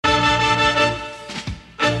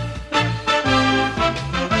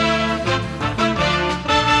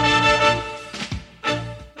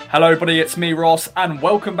Hello everybody, it's me Ross and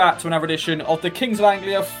welcome back to another edition of the Kings of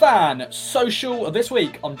Anglia Fan Social. This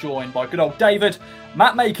week I'm joined by good old David,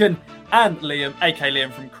 Matt Macon and Liam, aka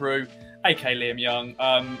Liam from Crew, aka Liam Young.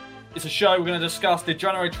 It's a show we're going to discuss the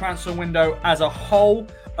January transfer window as a whole.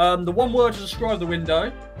 The one word to describe the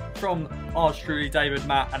window from ours truly, David,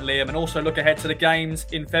 Matt and Liam, and also look ahead to the games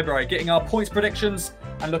in February, getting our points predictions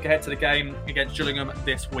and look ahead to the game against Gillingham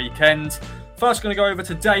this weekend. First, going to go over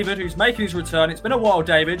to David, who's making his return. It's been a while,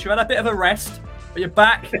 David. You had a bit of a rest, but you're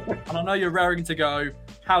back, and I know you're raring to go.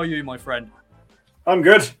 How are you, my friend? I'm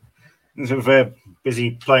good. Sort of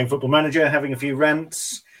busy playing Football Manager, having a few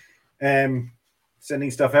rants,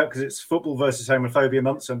 sending stuff out because it's Football versus Homophobia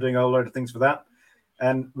month, so I'm doing a whole load of things for that.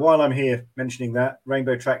 And while I'm here mentioning that,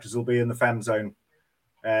 Rainbow Tractors will be in the fan zone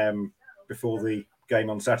before the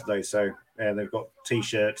game on Saturday. So they've got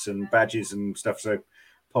T-shirts and badges and stuff, so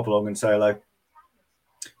pop along and say hello.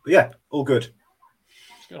 But yeah, all good.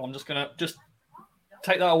 I'm just going to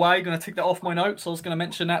take that away. Going to tick that off my notes. I was going to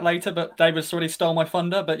mention that later, but David's already stole my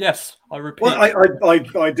thunder. But yes, I repeat. Well,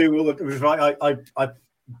 I do all the I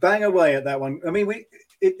bang away at that one. I mean,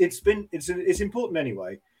 it's important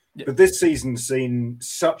anyway. Yeah. But this season's seen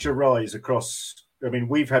such a rise across. I mean,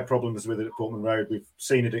 we've had problems with it at Portman Road. We've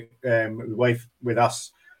seen it with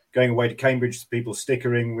us going away to Cambridge. People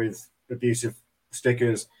stickering with abusive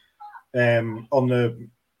stickers. On the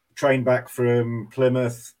train back from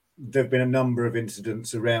Plymouth, there have been a number of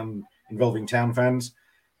incidents involving town fans,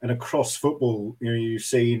 and across football, you've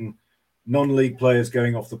seen non-league players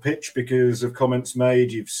going off the pitch because of comments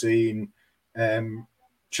made. You've seen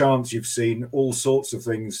chants, you've seen all sorts of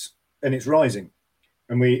things, and it's rising.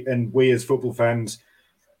 And we as football fans,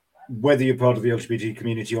 whether you're part of the LGBT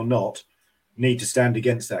community or not, need to stand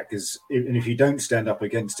against that, because if you don't stand up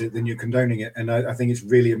against it, then you're condoning it. And I think it's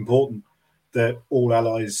really important that all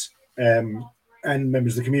allies and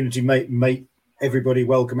members of the community make everybody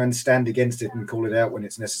welcome and stand against it and call it out when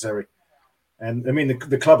it's necessary. And I mean,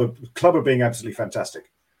 the club are being absolutely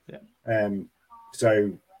fantastic. Yeah.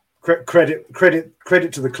 So credit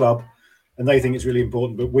to the club, and they think it's really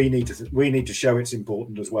important, but we need to show it's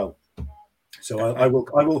important as well. So I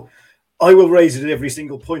will raise it at every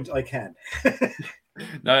single point I can.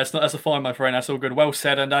 No, that's a fine, my friend. That's all good. Well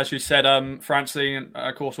said. And as you said, Francine,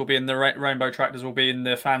 of course, will be in the Rainbow Tractors, will be in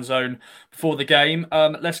the fan zone before the game.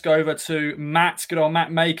 Let's go over to Matt. Good old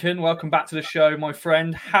Matt Macon. Welcome back to the show, my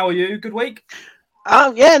friend. How are you? Good week?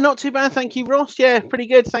 Yeah, not too bad. Thank you, Ross. Yeah, pretty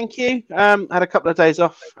good. Thank you. Had a couple of days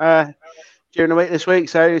off during the week this week,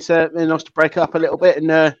 so it's been nice to break up a little bit,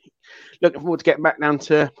 and looking forward to getting back down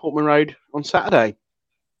to Portman Road on Saturday.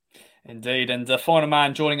 Indeed, and the final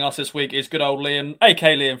man joining us this week is good old Liam,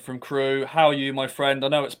 aka Liam from Crew. How are you, my friend? I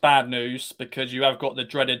know it's bad news because you have got the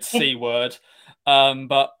dreaded C word,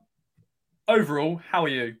 but overall, how are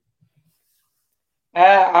you?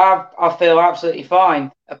 I feel absolutely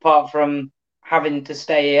fine, apart from having to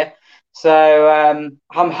stay here. So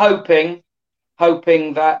I'm hoping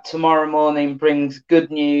that tomorrow morning brings good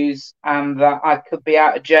news and that I could be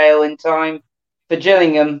out of jail in time for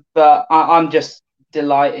Gillingham, but I'm just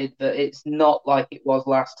delighted that it's not like it was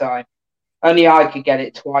last time. Only I could get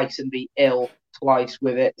it twice and be ill twice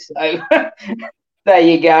with it. So there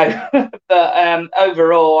you go. But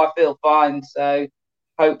overall, I feel fine. So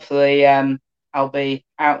hopefully I'll be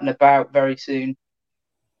out and about very soon.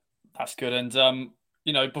 That's good. And,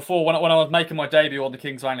 before when I was making my debut on the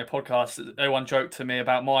Kings of Anglia podcast, everyone joked to me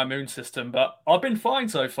about my immune system, but I've been fine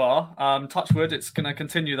so far. Touch wood, it's going to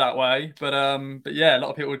continue that way. But yeah, a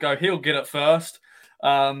lot of people would go, he'll get it first.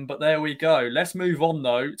 But there we go. Let's move on,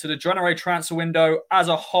 though, to the January transfer window as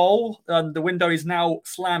a whole. The window is now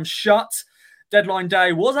slammed shut. Deadline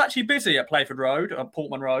day was actually busy at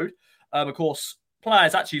Portman Road. Of course,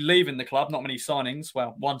 players actually leaving the club. Not many signings.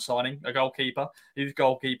 Well, one signing, a goalkeeper. He's a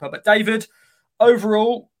goalkeeper. But David,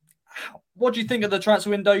 overall, what do you think of the transfer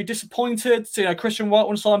window? You disappointed? Christian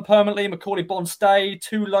Walton signed permanently. Macaulay Bond stayed.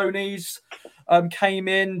 2 loanees came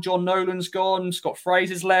in. John Nolan's gone. Scott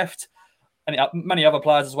Fraser's left. And many other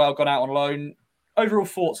players as well gone out on loan. Overall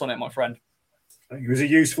thoughts on it, my friend? It was a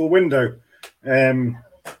useful window,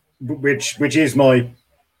 which is my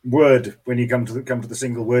word when you come to the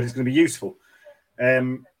single word. It's going to be useful. I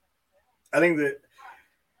think that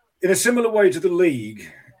in a similar way to the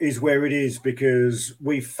league is where it is because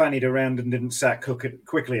we fannied around and didn't sack Cook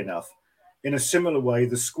quickly enough. In a similar way,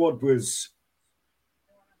 the squad was,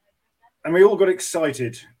 and we all got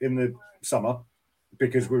excited in the summer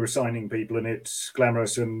because we were signing people and it's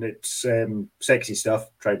glamorous and it's sexy stuff,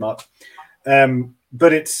 trademark.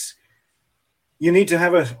 But you need to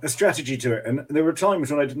have a strategy to it. And there were times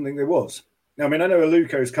when I didn't think there was. I mean, I know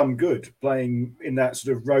Aluko's come good playing in that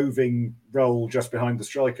sort of roving role just behind the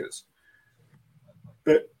strikers.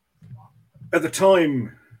 But at the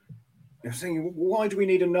time, I was thinking, why do we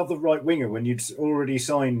need another right winger when you'd already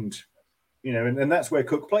signed, and that's where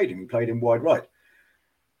Cook played him. He played him wide right.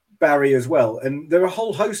 Barry as well. And there are a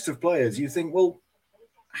whole host of players. You think, well,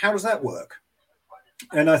 how does that work?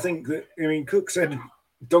 And I think that, Cook said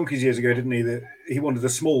donkeys years ago, didn't he, that he wanted a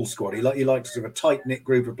small squad. He liked sort of a tight-knit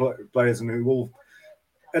group of players and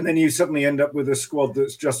then you suddenly end up with a squad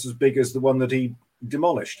that's just as big as the one that he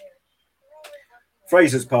demolished.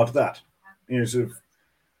 Fraser's part of that. Sort of,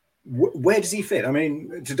 where does he fit? I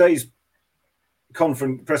mean, today's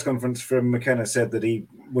press conference from McKenna said that he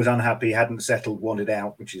was unhappy, hadn't settled, wanted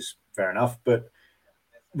out, which is fair enough. But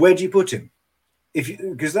where do you put him?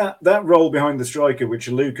 Because that role behind the striker, which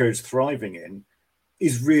Aluko's thriving in,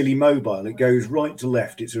 is really mobile. It goes right to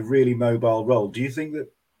left. It's a really mobile role. Do you think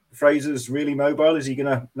that Fraser's really mobile? Is he going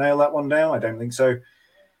to nail that one down? I don't think so.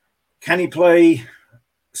 Can he play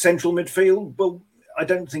central midfield? Well, I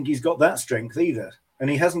don't think he's got that strength either. And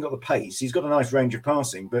he hasn't got the pace. He's got a nice range of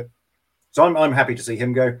passing. So I'm happy to see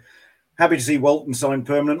him go. Happy to see Walton signed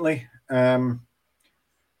permanently. I'm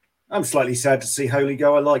slightly sad to see Holy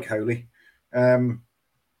go. I like Holy.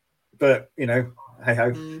 But,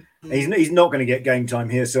 hey-ho. He's not going to get game time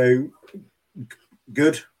here, so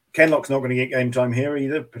good. Kenlock's not going to get game time here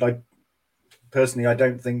either, but I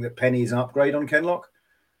don't think that Penny's an upgrade on Kenlock.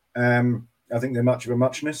 I think they're much of a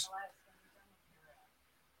muchness.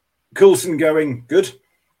 Coulson going, good,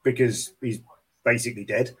 because he's basically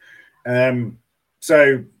dead.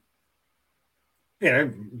 So,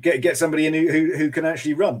 get somebody in who can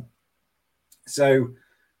actually run. So,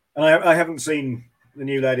 and I haven't seen the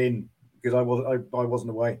new lad in because I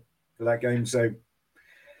wasn't away for that game. So,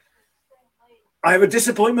 I have a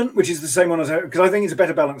disappointment, which is the same one as because I think it's a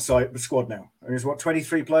better balanced squad now. I mean, it's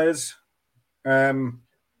 23 players. I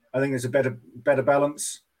think there's a better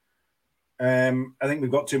balance. I think we've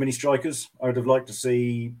got too many strikers. I would have liked to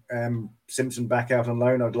see Simpson back out on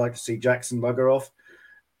loan. I'd like to see Jackson bugger off.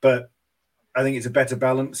 But I think it's a better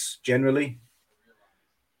balance generally.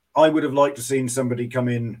 I would have liked to seen somebody come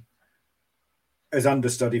in as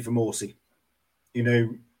understudy for Morsey.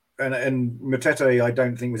 And Matete, I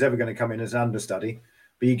don't think was ever going to come in as an understudy.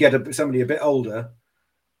 But you get somebody a bit older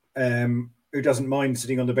who doesn't mind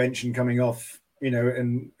sitting on the bench and coming off,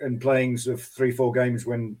 and playing sort of 3-4 games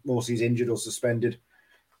when Morsey's injured or suspended.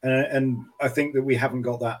 And I think that we haven't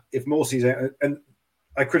got that. If Morsey's and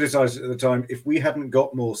I criticised it at the time, if we hadn't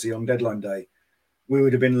got Morsey on deadline day, we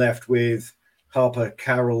would have been left with Harper,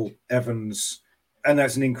 Carroll, Evans, and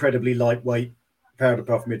that's an incredibly lightweight powder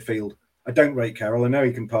puff midfield. I don't rate Carroll. I know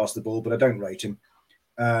he can pass the ball, but I don't rate him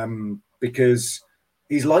because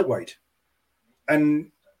he's lightweight.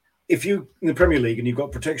 And if you in the Premier League and you've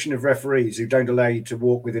got protection of referees who don't allow you to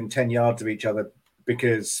walk within 10 yards of each other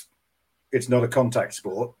because it's not a contact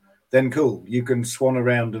sport, then cool. You can swan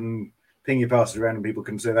around and ping your passes around and people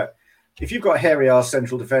can say that. If you've got a hairy-ass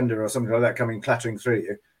central defender or something like that coming clattering through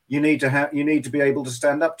you, you need to be able to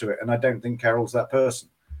stand up to it. And I don't think Carroll's that person.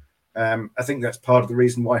 I think that's part of the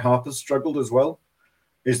reason why Harper's struggled as well,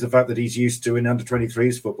 is the fact that he's used to, in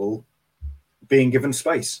under-23s football, being given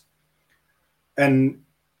space. And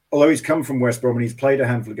although he's come from West Brom and he's played a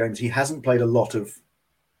handful of games, he hasn't played a lot of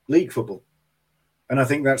league football. And I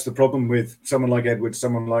think that's the problem with someone like Edwards,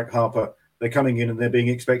 someone like Harper. They're coming in and they're being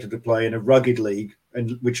expected to play in a rugged league,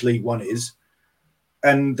 and which League One is,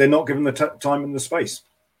 and they're not given the time and the space.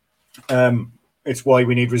 It's why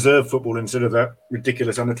we need reserve football instead of that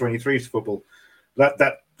ridiculous under-23s football.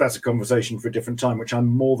 That's a conversation for a different time, which I'm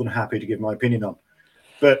more than happy to give my opinion on.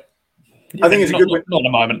 But I think it's a good win. Not a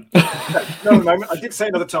moment. Not a moment. I did say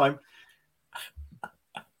another time.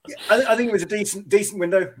 I think it was a decent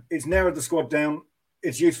window. It's narrowed the squad down.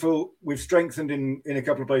 It's useful. We've strengthened in a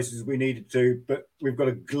couple of places we needed to, but we've got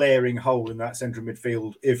a glaring hole in that central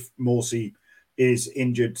midfield if Morsey is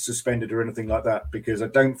injured, suspended, or anything like that, because I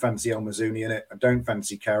don't fancy El Mazouni in it. I don't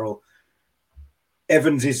fancy Carroll.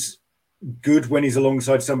 Evans is good when he's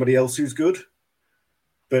alongside somebody else who's good,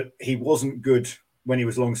 but he wasn't good when he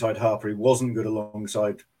was alongside Harper. He wasn't good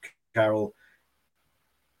alongside Carroll.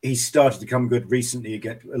 He started to come good recently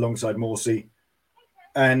again alongside Morsey.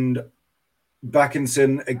 And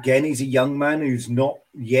Backinson, again, he's a young man who's not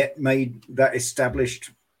yet made that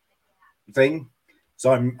established thing.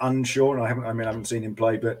 So I'm unsure, and I haven't seen him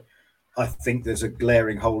play, but I think there's a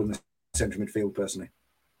glaring hole in the central midfield. Personally,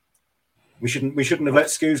 we shouldn't have let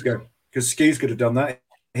Scoos go, because Scoos could have done that.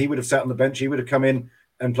 He would have sat on the bench. He would have come in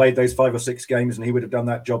and played those 5 or 6 games, and he would have done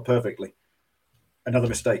that job perfectly. Another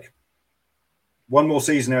mistake. one more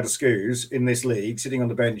season out of Scoos in this league, sitting on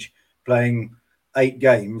the bench, playing 8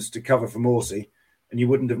 games to cover for Morsey, and you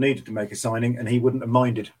wouldn't have needed to make a signing, and he wouldn't have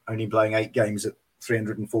minded only playing 8 games at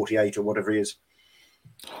 348 or whatever he is.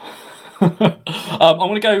 I'm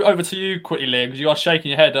going to go over to you quickly, Liam, because you are shaking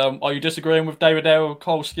your head. Are you disagreeing with David Dale,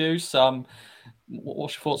 Cole Skews?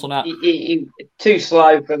 What's your thoughts on that? Too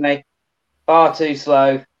slow for me, far too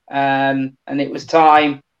slow, and it was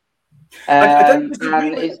time. And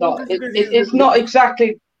it's not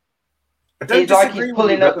exactly. It's like he's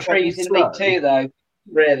pulling up trees in League Two, though.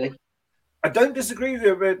 Really. I don't disagree with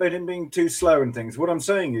you about him being too slow and things. What I'm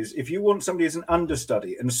saying is, if you want somebody as an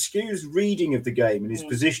understudy and Skew's reading of the game and his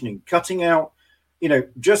positioning, cutting out,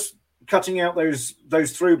 just cutting out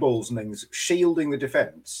those through balls and things, shielding the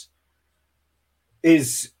defence,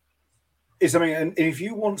 is something. And if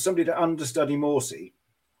you want somebody to understudy Morsey,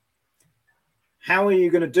 how are you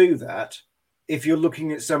going to do that if you're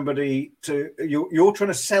looking at somebody you're trying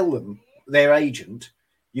to sell them their agent?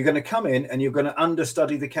 You're going to come in and you're going to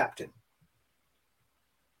understudy the captain.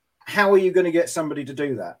 How are you going to get somebody to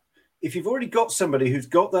do that? If you've already got somebody who's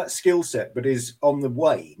got that skill set but is on the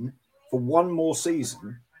wane for one more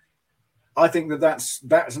season, I think that's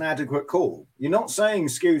an adequate call. You're not saying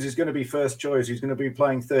Skews is going to be first choice. He's going to be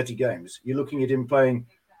playing 30 games. You're looking at him playing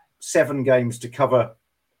 7 games to cover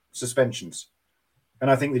suspensions. And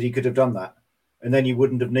I think that he could have done that. And then you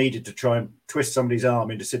wouldn't have needed to try and twist somebody's arm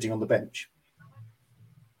into sitting on the bench.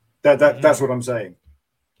 That's what I'm saying.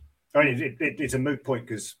 I mean, it's a moot point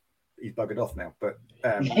because he's buggered off now. But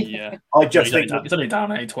I just think it's only down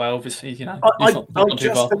 8-12. I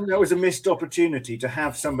just think that was a missed opportunity to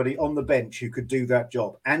have somebody on the bench who could do that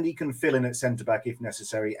job. And he can fill in at centre back if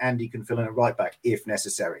necessary, and he can fill in at right back if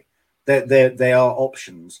necessary. They are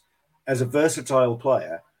options. As a versatile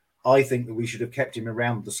player, I think that we should have kept him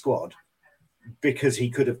around the squad because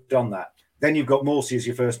he could have done that. Then you've got Morsey as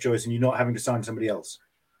your first choice, and you're not having to sign somebody else.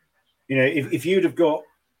 If you'd have got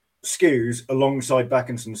Skews alongside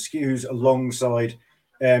Backinson, Skews alongside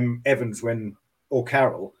Evans or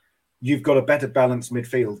Carroll, you've got a better balanced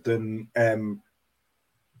midfield than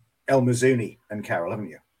El Mazzuni and Carroll, haven't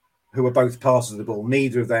you? Who are both passers of the ball.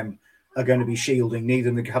 Neither of them are going to be shielding. Neither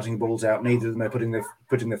of them are cutting balls out. Neither of them are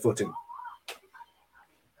putting their foot in.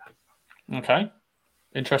 Okay.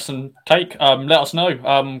 Interesting take. Let us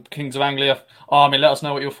know, Kings of Anglia Army. Let us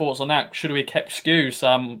know what your thoughts on that. Should we have kept Skews?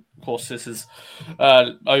 Of course, this is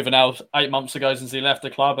over now. 8 months ago since he left the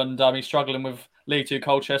club, and he's struggling with League Two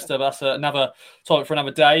Colchester. But that's another topic for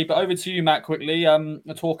another day. But over to you, Matt. Quickly,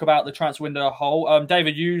 talk about the transfer window as a whole.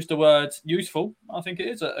 David used the word useful. I think it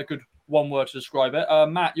is a good one word to describe it.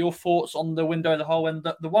 Matt, your thoughts on the window as a whole and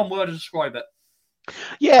the one word to describe it.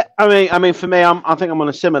 Yeah, I mean, for me, I think I'm on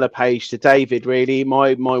a similar page to David. Really,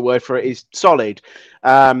 my word for it is solid.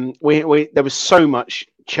 There was so much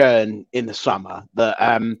churn in the summer that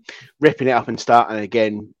ripping it up and starting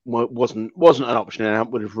again wasn't an option, and I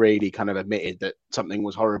would have really kind of admitted that something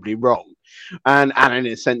was horribly wrong. And in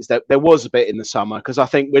a sense that there was a bit in the summer, because I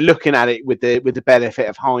think we're looking at it with the benefit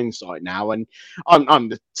of hindsight now, and I'm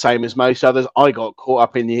the same as most others. I got caught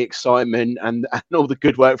up in the excitement and all the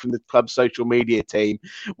good work from the club's social media team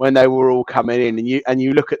when they were all coming in, and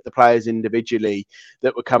you look at the players individually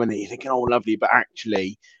that were coming in, you're thinking, oh, lovely, but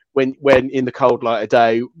actually when in the cold light of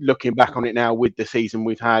day, looking back on it now with the season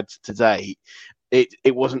we've had to date,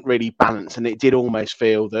 it wasn't really balanced, and it did almost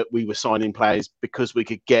feel that we were signing players because we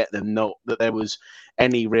could get them, not that there was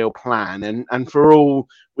any real plan. And for all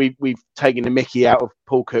we've taken the mickey out of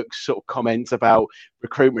Paul Cook's sort of comments about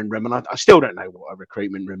recruitment room, and I still don't know what a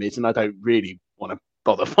recruitment room is, and I don't really want to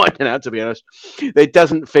bother finding out, to be honest. It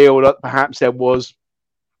doesn't feel that perhaps there was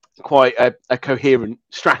quite a coherent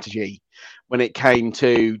strategy when it came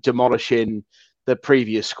to demolishing the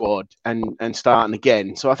previous squad and starting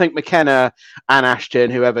again. So I think McKenna and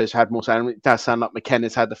Ashton, whoever's had more say, and it does sound like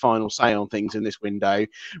McKenna's had the final say on things in this window.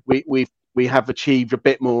 We have achieved a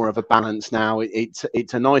bit more of a balance now. It's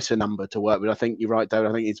a nicer number to work with. I think you're right, David.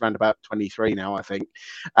 I think it's around about 23 now, I think.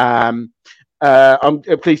 I'm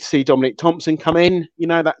pleased to see Dominic Thompson come in.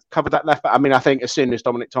 That covered that left back. I mean, I think as soon as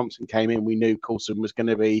Dominic Thompson came in, we knew Coulson was going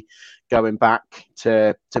to be going back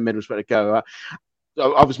to Middlesbrough to go.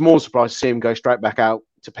 I was more surprised to see him go straight back out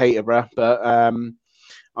to Peterborough, but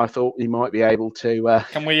I thought he might be able to.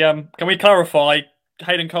 Can we clarify?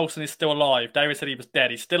 Hayden Coulson is still alive. David said he was dead.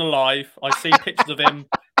 He's still alive. I see pictures of him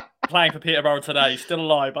playing for Peterborough today. He's still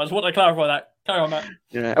alive. But I just want to clarify that. Carry on, Matt.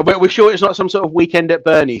 Yeah, we're sure it's not some sort of weekend at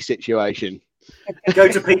Bernie situation. Go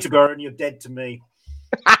to Peterborough and you're dead to me.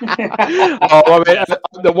 I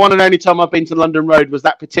mean, the one and only time I've been to London Road was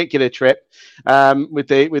that particular trip with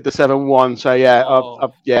the 7-1. So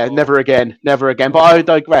yeah, never again. But I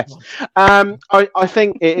digress. I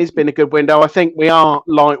think it has been a good window. I think we are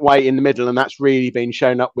lightweight in the middle, and that's really been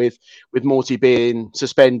shown up with Morty being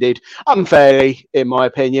suspended unfairly, in my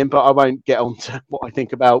opinion. But I won't get on to what I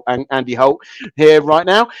think about Andy Holt here right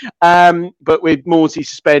now. But with Morty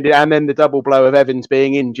suspended, and then the double blow of Evans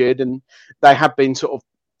being injured, and they have been sort of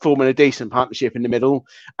forming a decent partnership in the middle.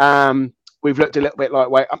 We've looked a little bit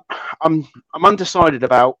lightweight. I'm undecided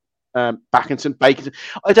about Backinson.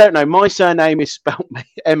 I don't know. My surname is spelled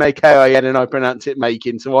Makin, and I pronounce it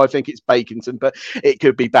Makin, so I think it's Baconson, but it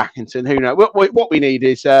could be Backinson. Who knows? What we need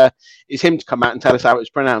is him to come out and tell us how it's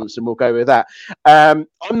pronounced, and we'll go with that. I'm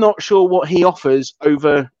not sure what he offers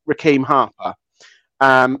over Raheem Harper.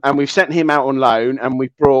 And we've sent him out on loan, and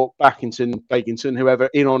we've brought Baconson, whoever,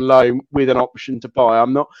 in on loan with an option to buy.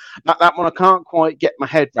 I'm not that one. I can't quite get my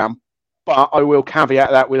head around, but I will caveat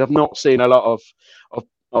that with I've not seen a lot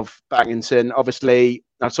of Baconson. Obviously,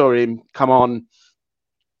 I saw him come on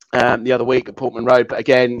the other week at Portman Road, but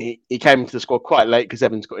again, he came into the squad quite late because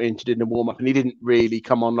Evans got injured in the warm up, and he didn't really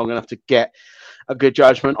come on long enough to get a good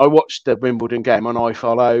judgment. I watched the Wimbledon game on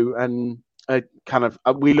iFollow, and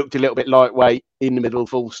we looked a little bit lightweight in the middle,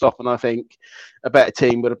 full stop, and I think a better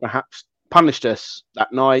team would have perhaps punished us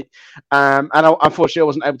that night. And unfortunately, I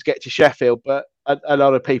wasn't able to get to Sheffield, but a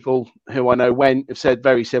lot of people who I know have said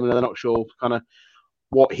very similar. They're not sure kind of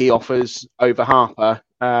what he offers over Harper,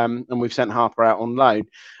 and we've sent Harper out on loan.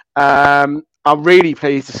 I'm really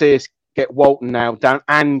pleased to see us get Walton now down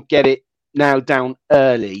and get it now down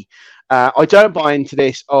early. I don't buy into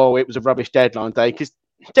this, it was a rubbish deadline day, because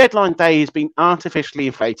deadline day has been artificially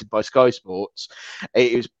inflated by Sky Sports.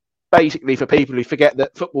 It was basically for people who forget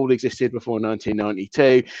that football existed before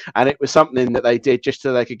 1992, and it was something that they did just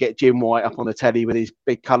so they could get Jim White up on the telly with his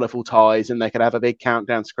big colourful ties, and they could have a big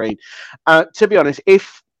countdown screen. To be honest,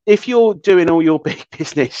 if you're doing all your big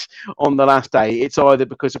business on the last day, it's either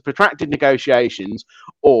because of protracted negotiations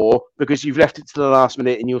or because you've left it to the last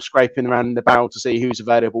minute and you're scraping around in the barrel to see who's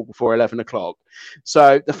available before 11 o'clock.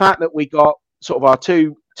 So the fact that we got sort of our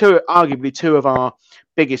arguably two of our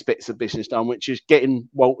biggest bits of business done, which is getting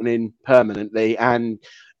Walton in permanently and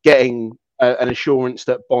getting an assurance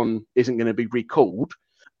that Bond isn't going to be recalled,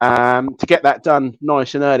 to get that done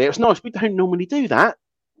nice and early. It was nice. We don't normally do that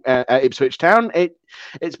at Ipswich Town.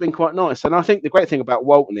 It's been quite nice, and I think the great thing about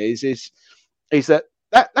Walton is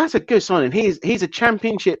that's a good signing. He's a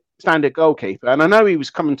championship standard goalkeeper, and I know he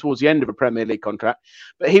was coming towards the end of a Premier League contract,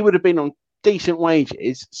 but he would have been on decent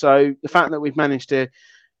wages. So the fact that we've managed to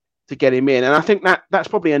get him in, and I think that's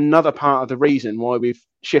probably another part of the reason why we've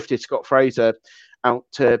shifted Scott Fraser out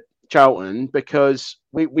to Charlton, because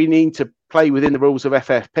we need to play within the rules of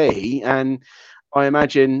FFP, and I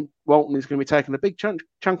imagine Walton is going to be taking a big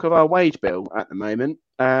chunk of our wage bill at the moment.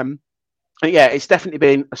 Yeah, it's definitely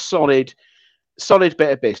been a solid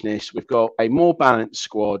bit of business. We've got a more balanced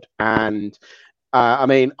squad, and I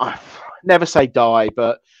mean, I never say die,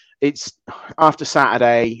 but it's after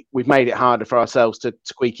Saturday, we've made it harder for ourselves to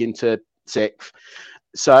squeak into sixth.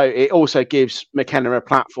 So it also gives McKenna a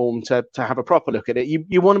platform to have a proper look at it.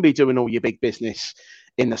 You want to be doing all your big business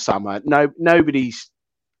in the summer. Nobody's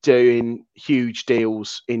doing huge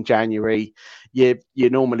deals in January. You're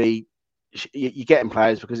normally you're getting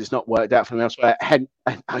players because it's not worked out for them elsewhere.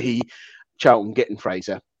 I.e. Charlton getting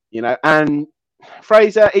Fraser, and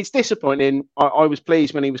Fraser, it's disappointing. I was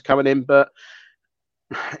pleased when he was coming in, but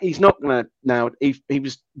he's not going to now. He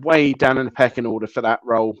was way down in the pecking order for that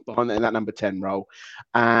role, behind in that number 10 role,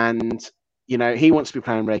 and he wants to be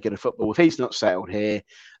playing regular football. If he's not settled here,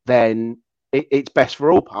 then it's best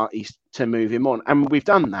for all parties to move him on, and we've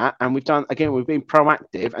done that. And we've been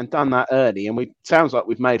proactive and done that early, and sounds like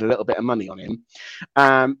we've made a little bit of money on him.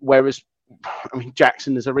 Whereas, I mean,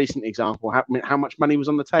 Jackson is a recent example. How much money was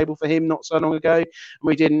on the table for him not so long ago, and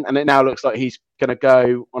we didn't, and it now looks like he's going to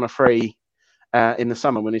go on a free in the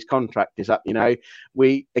summer when his contract is up.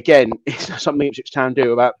 It's something Ipswich Town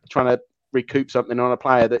do about trying to recoup something on a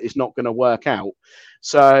player that is not going to work out.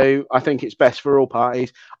 So I think it's best for all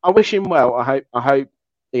parties. I wish him well. I hope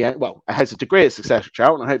has a degree of success with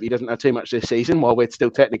Charlton. I hope he doesn't have too much this season while we're still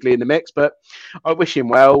technically in the mix. But I wish him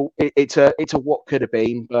well. It's a what could have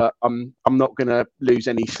been, but I'm not going to lose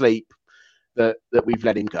any sleep that we've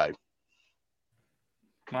let him go.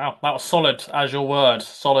 Wow, that was solid as your word.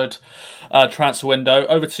 Solid transfer window.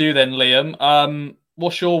 Over to you then, Liam.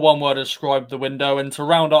 What's your one word to describe the window? And to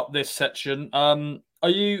round up this section, are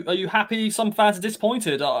you happy? Some fans are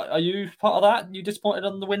disappointed. Are you part of that? You disappointed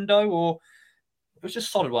on the window, or it was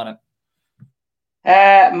just solid, wasn't it?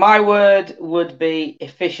 My word would be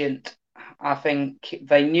efficient. I think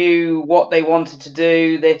they knew what they wanted to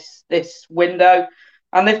do this window,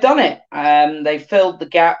 and they've done it. They filled the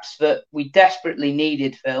gaps that we desperately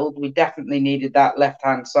needed filled. We definitely needed that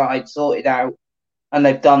left-hand side sorted out, and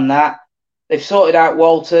they've done that. They've sorted out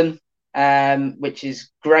Walton, which is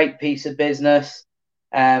great piece of business.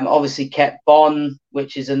 Obviously kept Bon,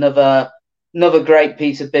 which is another great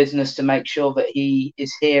piece of business to make sure that he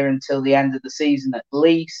is here until the end of the season at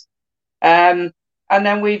least. And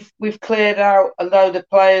then we've cleared out a load of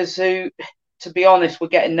players who, to be honest, we're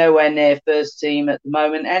getting nowhere near first team at the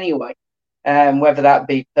moment anyway. Whether that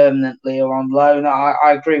be permanently or on loan,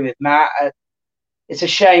 I agree with Matt. It's a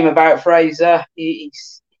shame about Fraser.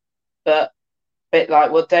 But a bit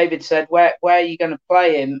like what David said, where are you going to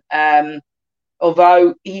play him?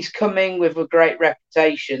 Although he's coming with a great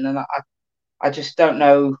reputation, and I just don't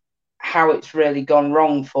know how it's really gone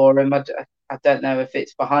wrong for him. I don't know if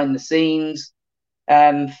it's behind the scenes,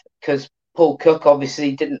 because Paul Cook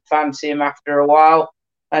obviously didn't fancy him after a while,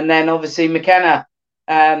 and then obviously McKenna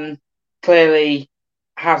clearly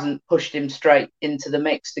hasn't pushed him straight into the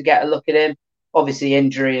mix to get a look at him. Obviously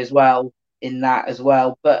injury as well in that as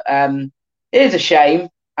well, but it is a shame,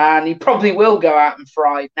 and he probably will go out and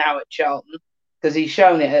thrive now at Charlton because he's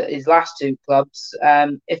shown it at his last two clubs.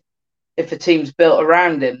 If the team's built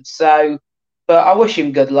around him, so but I wish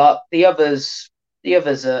him good luck. The others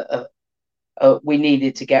are we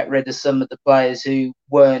needed to get rid of some of the players who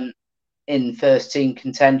weren't in first team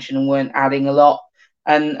contention and weren't adding a lot.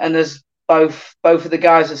 And as both of the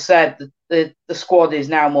guys have said, the squad is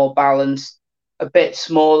now more balanced, a bit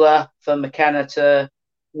smaller for McKenna to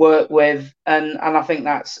work with, and I think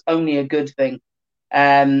that's only a good thing.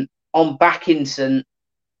 On Backinson,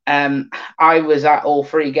 I was at all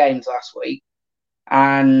three games last week,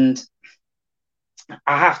 and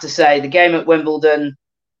I have to say the game at Wimbledon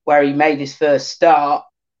where he made his first start,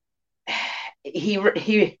 me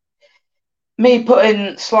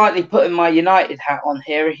putting my United hat on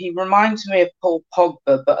here, he reminds me of Paul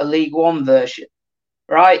Pogba, but a League One version,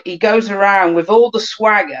 right? He goes around with all the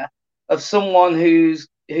swagger of someone who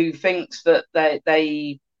thinks that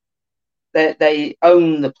they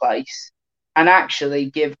own the place and actually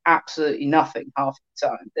give absolutely nothing half the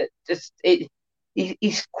time.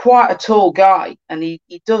 He's quite a tall guy, and he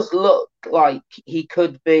does look like he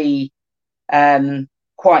could be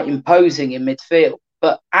quite imposing in midfield,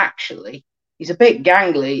 but actually he's a bit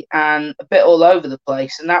gangly and a bit all over the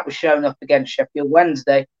place, and that was shown up against Sheffield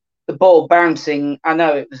Wednesday. The ball bouncing, I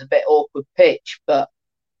know it was a bit awkward pitch, but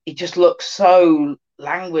he just looked so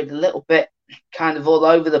languid, a little bit kind of all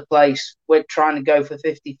over the place. We're trying to go for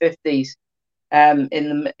 50-50s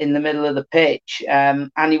in the middle of the pitch,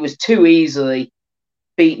 and he was too easily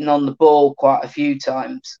beaten on the ball quite a few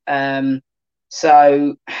times.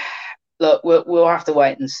 So look, we'll have to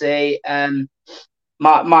wait and see.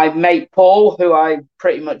 My mate Paul, who I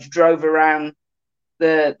pretty much drove around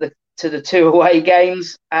to the two away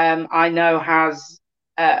games, I know has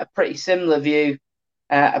a pretty similar view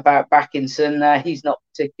about Backinson. He's not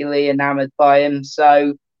particularly enamoured by him,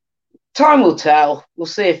 so time will tell. We'll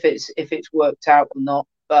see if it's worked out or not.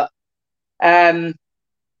 But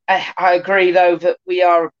I agree, though, that we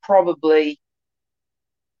are probably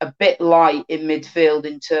a bit light in midfield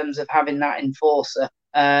in terms of having that enforcer.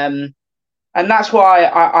 And that's why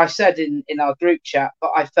I said in our group chat,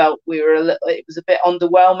 but I felt it was a bit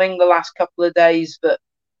underwhelming the last couple of days that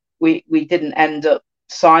we didn't end up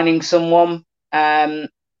signing someone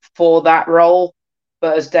for that role.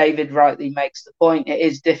 But as David rightly makes the point, it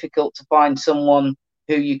is difficult to find someone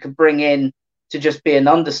who you could bring in to just be an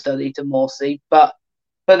understudy to Morsey. But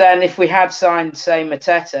then if we had signed, say,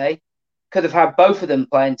 Matete, could have had both of them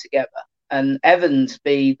playing together and Evans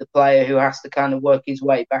be the player who has to kind of work his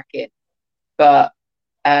way back in. But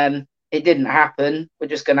it didn't happen. We're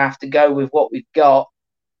just going to have to go with what we've got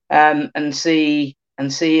and see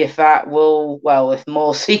if that will, well, if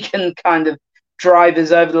Morsey can kind of drive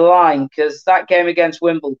us over the line. Because that game against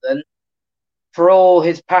Wimbledon, for all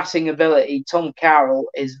his passing ability, Tom Carroll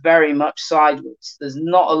is very much sideways. There's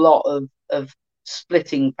not a lot of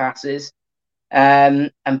splitting passes.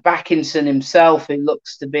 And Backinson himself, who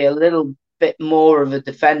looks to be a little bit more of a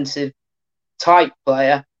defensive type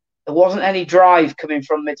player, there wasn't any drive coming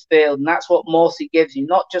from midfield, and that's what Morsey gives you.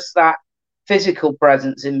 Not just that physical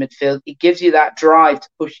presence in midfield, he gives you that drive to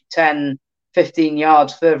push you 10, 15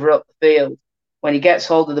 yards further up the field. When he gets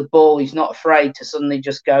hold of the ball, he's not afraid to suddenly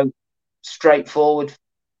just go straight forward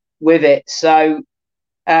with it. So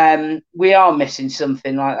we are missing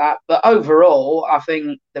something like that. But overall, I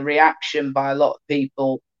think the reaction by a lot of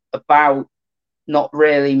people about not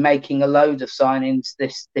really making a load of signings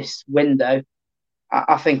this window,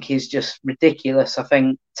 I think is just ridiculous. I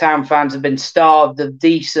think Town fans have been starved of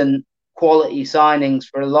decent quality signings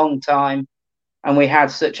for a long time, and we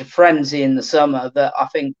had such a frenzy in the summer that I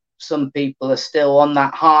think some people are still on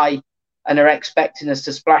that high and are expecting us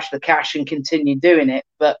to splash the cash and continue doing it.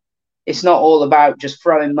 But it's not all about just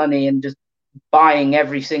throwing money and just buying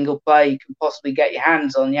every single player you can possibly get your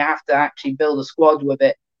hands on. You have to actually build a squad with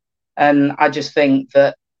it. And I just think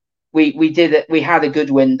that we did it. We had a good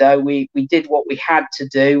window. We did what we had to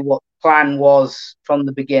do, what the plan was from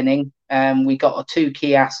the beginning. We got our 2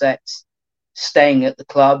 key assets staying at the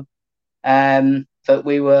club that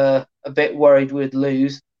we were a bit worried we'd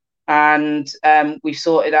lose. And we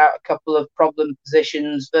sorted out a couple of problem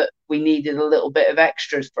positions that we needed a little bit of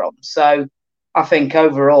extras from. So I think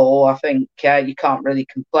overall, you can't really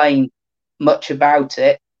complain much about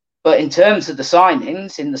it. But in terms of the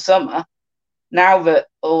signings in the summer, now that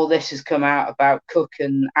all this has come out about Cook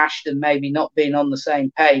and Ashton maybe not being on the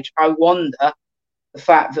same page, I wonder the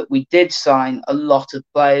fact that we did sign a lot of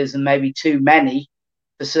players and maybe too many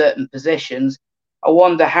for certain positions. I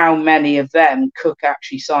wonder how many of them Cook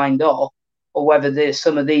actually signed off, or whether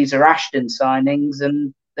some of these are Ashton signings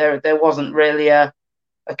and there wasn't really a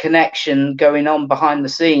connection going on behind the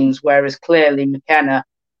scenes, whereas clearly McKenna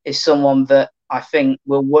is someone that I think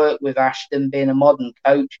will work with Ashton, being a modern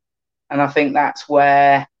coach. And I think that's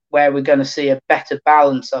where we're going to see a better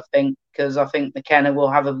balance, I think, because I think McKenna will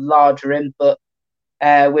have a larger input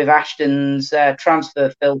with Ashton's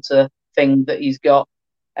transfer filter thing that he's got,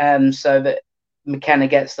 so that McKenna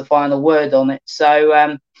gets the final word on it.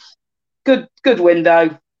 So good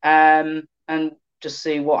window, and just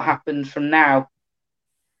see what happens from now.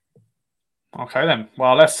 Okay then.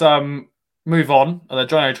 Well, let's move on. The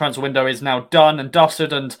January transfer window is now done and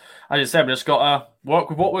dusted, and as you said, we just got to work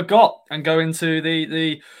with what we've got and go into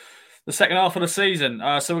the second half of the season.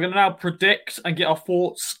 So we're going to now predict and get our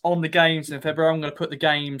thoughts on the games in February. I'm going to put the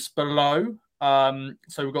games below.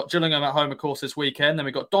 So we've got Gillingham at home, of course, this weekend. Then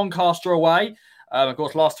we've got Doncaster away. Of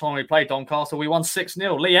course, last time we played Doncaster, we won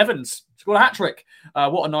 6-0. Lee Evans scored a hat-trick.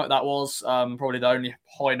 What a night that was. Probably the only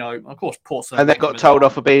high note. Of course, Portsmouth. And they got told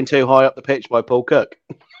off for being too high up the pitch by Paul Cook.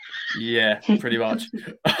 Yeah, pretty much.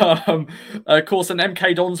 Of course, an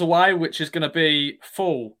MK Dons away, which is going to be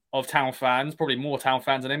full of Town fans, probably more Town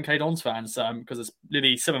fans than MK Dons fans, because there's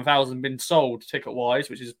nearly 7,000 been sold ticket-wise,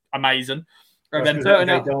 which is amazing. And then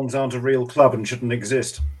MK Dons aren't a real club and shouldn't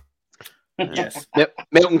exist. Yes. Yep.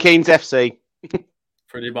 Milton Keynes FC.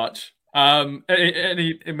 Pretty much.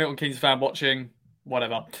 Any Milton Keynes fan watching,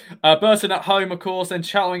 whatever. Burton at home, of course, then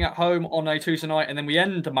Cheltenham at home on a Tuesday night, and then we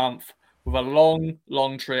end the month with a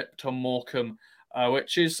long trip to Morecambe,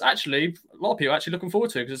 which is actually a lot of people actually looking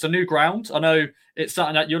forward to because it's a new ground. I know it's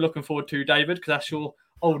something that you're looking forward to, David, because that's your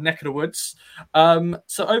old neck of the woods. So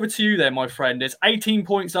over to you then, my friend. There's 18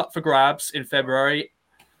 points up for grabs in February.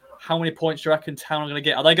 How many points do you reckon Town are going to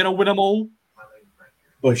get? Are they going to win them all?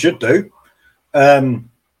 Well, they should do. Yeah.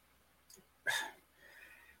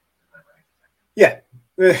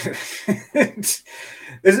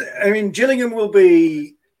 Gillingham will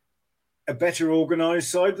be a better organised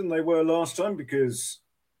side than they were last time because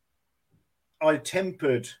I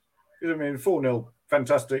tempered. 4-0,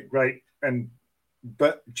 fantastic, great,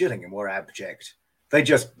 but Gillingham were abject. They'd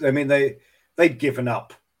given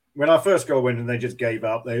up. When our first goal went and they just gave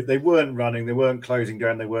up. They weren't running, they weren't closing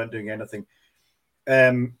down, they weren't doing anything.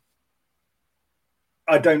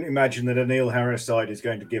 I don't imagine that a Neil Harris side is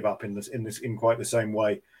going to give up in quite the same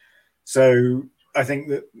way. So I think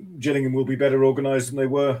that Gillingham will be better organised than they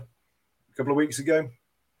were a couple of weeks ago.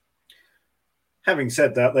 Having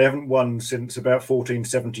said that, they haven't won since about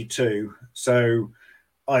 1472. So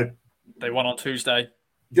they won on Tuesday.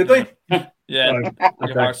 Did they? Yeah.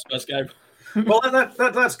 Okay. First game. Well,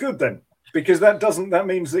 that's good then, because that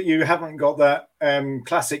means that you haven't got that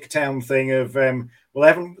classic Town thing of they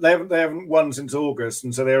haven't won since August,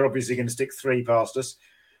 and so they're obviously going to stick 3 past us.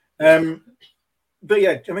 But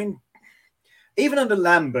yeah, even under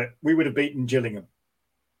Lambert, we would have beaten Gillingham.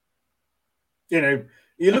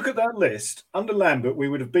 You look at that list, under Lambert, we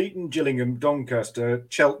would have beaten Gillingham, Doncaster,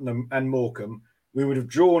 Cheltenham and Morecambe. We would have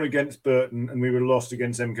drawn against Burton and we would have lost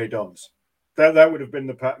against MK Dons. That would have been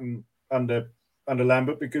the pattern under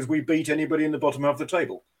Lambert because we beat anybody in the bottom half of the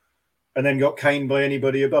table and then got caned by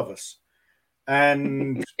anybody above us.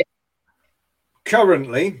 And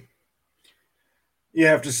currently, you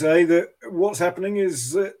have to say that what's happening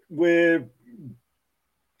is that we're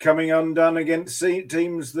coming undone against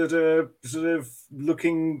teams that are sort of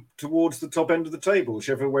looking towards the top end of the table,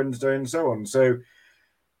 Sheffield Wednesday and so on. So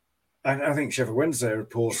I think Sheffield Wednesday are a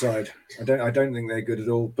poor side. I don't think they're good at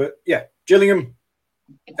all. But yeah, Gillingham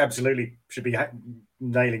absolutely should be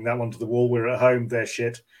nailing that one to the wall. We're at home, they're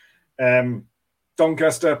shit.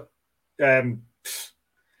 Doncaster, MK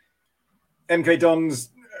Dons.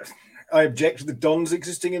 I object to the Dons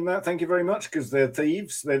existing in that. Thank you very much, because they're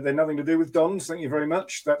thieves. They're nothing to do with Dons. Thank you very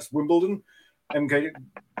much. That's Wimbledon. MK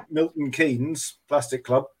Milton Keynes, Plastic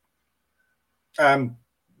Club.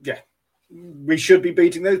 Yeah, we should be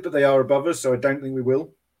beating those, but they are above us, so I don't think we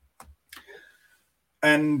will.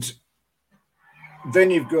 And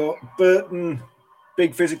then you've got Burton,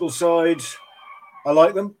 big physical side. I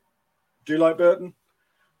like them. Do like Burton.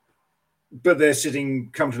 But they're sitting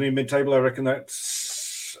comfortably in mid-table. I reckon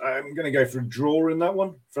I'm going to go for a draw in that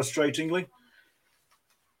one, frustratingly.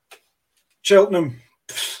 Cheltenham,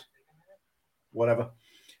 whatever.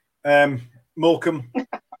 Morecambe,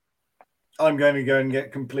 I'm going to go and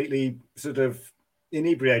get completely sort of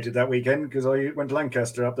inebriated that weekend because I went to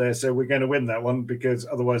Lancaster up there, so we're going to win that one because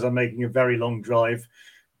otherwise I'm making a very long drive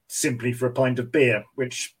simply for a pint of beer,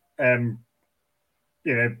 which that's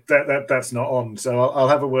not on. So I'll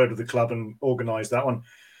have a word with the club and organise that one.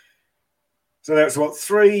 So that's what,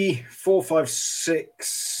 3, 4, 5,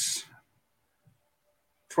 6,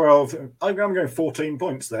 12. I'm going 14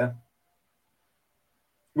 points there,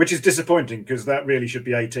 which is disappointing because that really should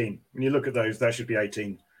be 18. When you look at those, that should be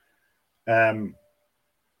 18. And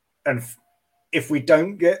if we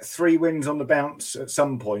don't get 3 wins on the bounce at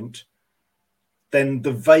some point, then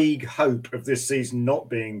the vague hope of this season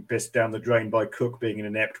not being pissed down the drain by Cook being an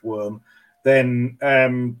inept worm, then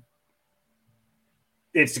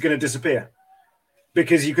it's going to disappear.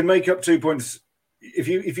 Because you can make up 2 points. If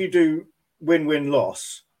you do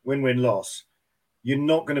win-win-loss, you're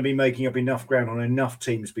not going to be making up enough ground on enough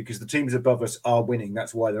teams because the teams above us are winning.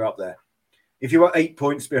 That's why they're up there. If you are 8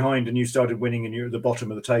 points behind and you started winning and you're at the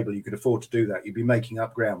bottom of the table, you could afford to do that. You'd be making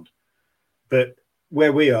up ground. But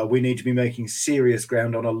where we are, we need to be making serious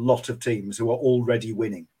ground on a lot of teams who are already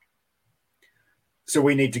winning. So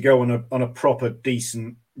we need to go on a proper,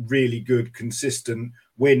 decent, really good, consistent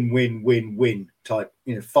win type,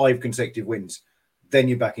 5 consecutive wins. Then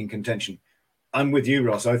you're back in contention. I'm with you,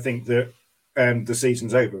 Ross. I think that the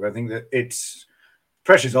season's over. I think that it's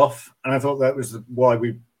pressure's off. And I thought that was why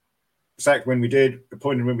we sacked when we did,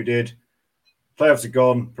 appointed when we did. Playoffs are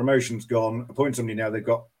gone, promotion's gone. Appoint somebody now. They've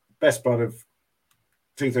got best part of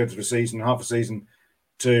 2/3 of a season, half a season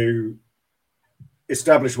to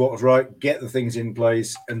establish what was right, get the things in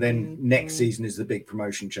place, and then next season is the big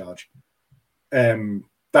promotion charge.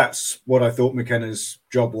 That's what I thought McKenna's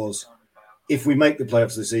job was. If we make the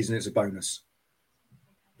playoffs this season, it's a bonus.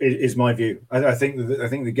 It is my view. I think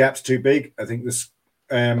the gap's too big. I think this.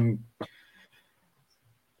 I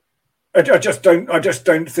just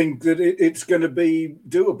don't think that it's going to be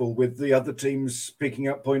doable with the other teams picking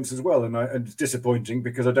up points as well. And it's disappointing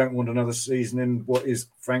because I don't want another season in what is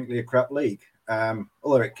frankly a crap league.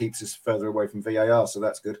 Although it keeps us further away from VAR, so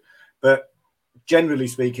that's good. But generally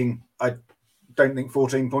speaking, I don't think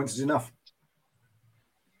 14 points is enough.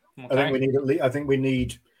 Okay. I think we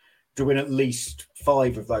need to win at least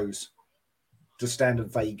 5 of those to stand a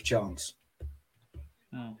vague chance.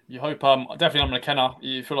 You hope, definitely on McKenna,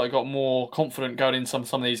 you feel like you got more confident going in some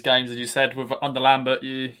of these games. As you said, with under Lambert,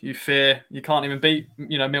 you fear you can't even beat,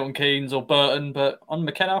 Milton Keynes or Burton, but on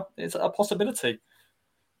McKenna, it's a possibility.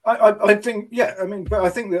 I think, yeah. I mean, but I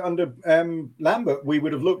think that under Lambert, we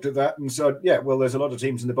would have looked at that and said, yeah, well, there's a lot of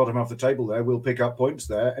teams in the bottom half of the table there. We'll pick up points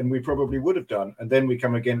there, and we probably would have done. And then we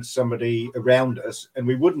come against somebody around us, and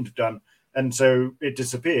we wouldn't have done. And so it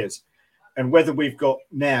disappears. And whether we've got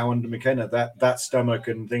now under McKenna that stomach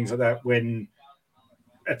and things like that, when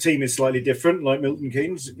a team is slightly different, like Milton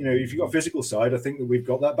Keynes, if you've got a physical side, I think that we've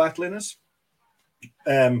got that battle in us.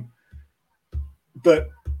 But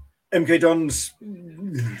MK Dons,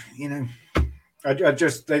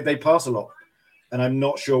 they pass a lot, and I'm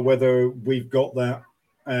not sure whether we've got that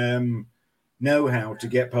know-how to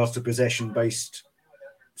get past a possession-based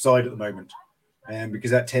side at the moment,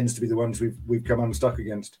 because that tends to be the ones we've come unstuck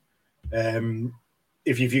against.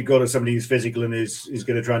 If you've got somebody who's physical and is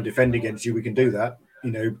going to try and defend against you, we can do that.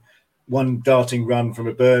 One darting run from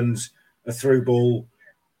a Burns, a through ball,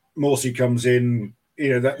 Morsey comes in,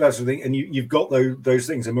 that sort of thing, and you've got those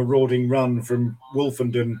things. A marauding run from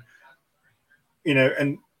Wolfenden,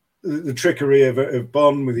 and the trickery of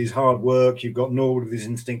Bonn with his hard work. You've got Norwood with his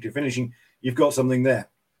instinctive finishing. You've got something there.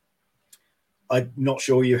 I'm not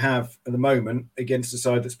sure you have at the moment against a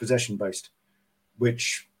side that's possession based,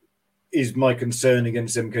 which is my concern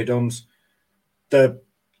against MK Dons. The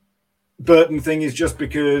Burton thing is just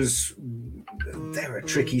because they're a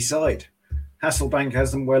tricky side. Hasselbank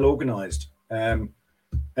has them well organised. And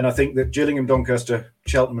I think that Gillingham, Doncaster,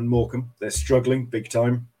 Cheltenham and Morecambe, they're struggling big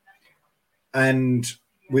time. And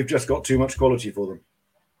we've just got too much quality for them.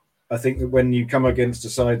 I think that when you come against a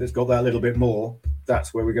side that's got that little bit more,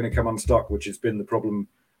 that's where we're going to come unstuck, which has been the problem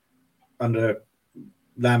under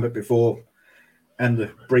Lambert before and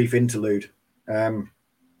the brief interlude.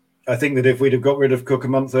 I think that if we'd have got rid of Cook a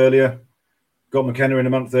month earlier, got McKenna in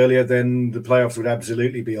a month earlier, then the playoffs would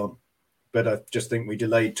absolutely be on. But I just think we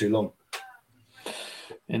delayed too long.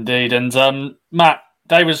 Indeed. And Matt,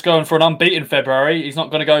 David's going for an unbeaten February. He's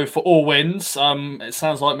not going to go for all wins. It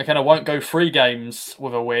sounds like McKenna won't go 3 games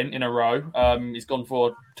with a win in a row. He's gone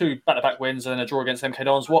for 2 back-to-back wins and a draw against MK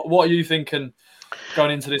Dons. What are you thinking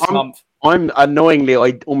going into this month? I'm annoyingly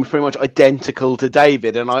almost pretty much identical to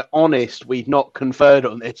David, and we've not conferred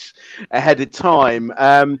on this ahead of time.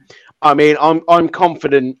 I'm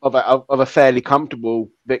confident of a fairly comfortable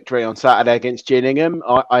victory on Saturday against Gillingham.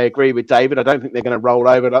 I agree with David. I don't think they're going to roll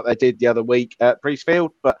over like they did the other week at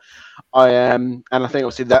Priestfield, but I think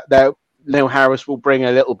obviously that Neil Harris will bring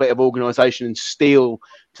a little bit of organisation and steel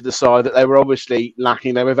to the side that they were obviously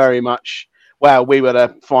lacking. They were very much, we were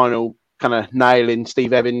the final kind of nail in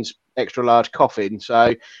Steve Evans' extra large coffin,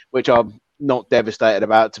 so which I'm not devastated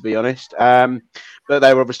about, to be honest. But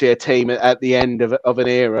they were obviously a team at the end of an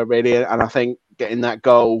era, really, and I think getting that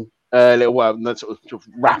goal that sort of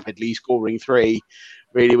rapidly scoring 3.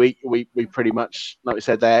 Really, we pretty much, like we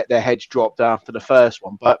said, their heads dropped after the first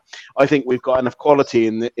one. But I think we've got enough quality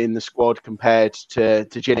in the squad compared to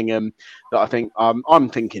Gillingham that I think I'm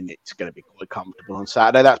thinking it's going to be quite comfortable on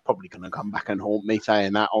Saturday. That's probably going to come back and haunt me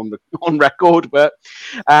saying that on record. But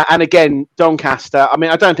and again, Doncaster. I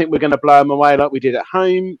mean, I don't think we're going to blow them away like we did at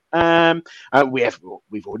home.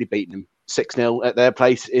 We've already beaten them 6-0 at their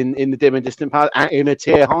place in the dim and distant past, in a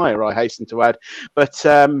tier higher, I hasten to add. But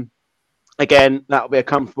again, that'll be a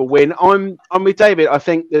comfortable win. I'm with David. I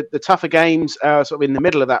think that the tougher games are sort of in the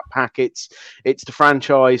middle of that pack. It's the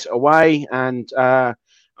franchise away, and to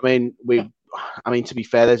be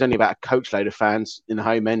fair, there's only about a coach load of fans in the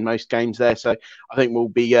home end most games there, so I think we'll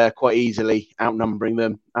be quite easily outnumbering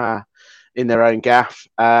them in their own gaff.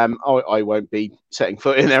 I won't be setting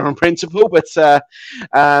foot in there on principle, but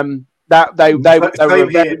that they were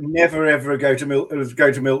here, never ever go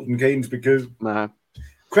to Milton Keynes because.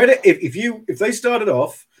 Credit if they started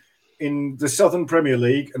off in the Southern Premier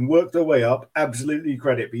League and worked their way up, absolutely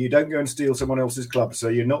credit. But you don't go and steal someone else's club, so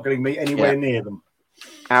you're not getting me anywhere near them.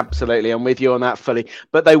 Absolutely, I'm with you on that fully.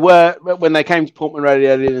 But they were, when they came to Portman Road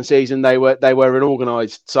earlier in the season, they were an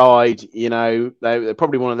organised side. You know, they're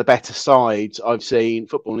probably one of the better sides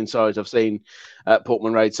footballing sides I've seen at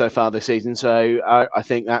Portman Road so far this season. So I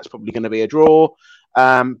think that's probably going to be a draw.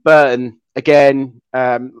 Burton again.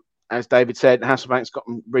 As David said, Hasselbank's got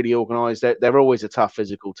them really organised. They're always a tough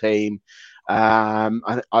physical team. I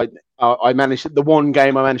managed the one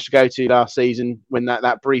game I managed to go to last season when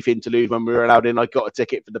that brief interlude when we were allowed in. I got a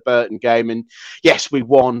ticket for the Burton game, and yes, we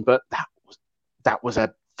won, but that was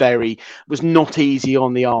not easy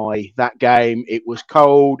on the eye. That game, it was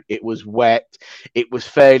cold, it was wet, it was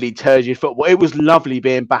fairly turgid football. It was lovely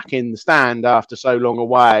being back in the stand after so long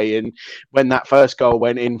away, and when that first goal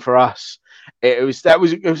went in for us. It was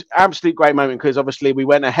an absolute great moment because obviously we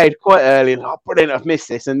went ahead quite early and brilliant, I've missed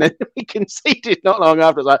this, and then we conceded not long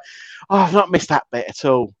after. It's like, I've not missed that bit at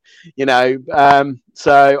all, you know.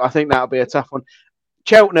 So I think that'll be a tough one.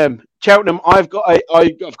 Cheltenham, I've got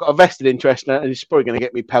a vested interest in it, and it's probably going to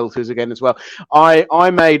get me pelters again as well. I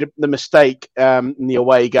made the mistake in the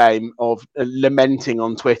away game of lamenting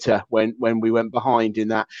on Twitter when we went behind in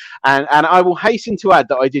that, and I will hasten to add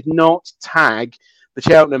that I did not tag the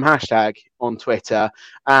Cheltenham hashtag on Twitter,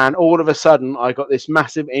 and all of a sudden I got this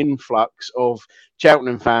massive influx of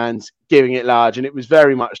Cheltenham fans giving it large, and it was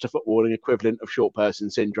very much the footballing equivalent of short person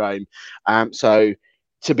syndrome. So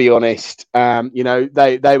to be honest, they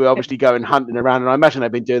were obviously going hunting around, and I imagine they've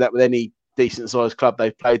been doing that with any decent sized club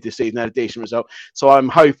they've played this season, had a decent result. So I'm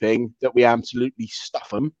hoping that we absolutely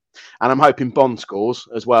stuff them. And I'm hoping Bond scores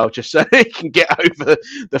as well, just so he can get over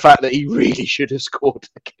the fact that he really should have scored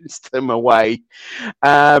against them away.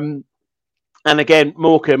 And again,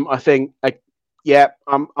 Morecambe, I think,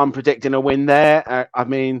 I'm predicting a win there. I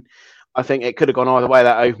think it could have gone either way,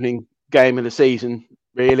 that opening game of the season,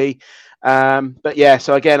 really. But yeah,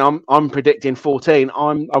 so again, I'm predicting 14.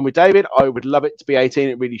 I'm with David. I would love it to be 18.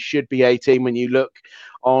 It really should be 18 when you look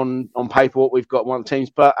on paper what we've got one of the teams.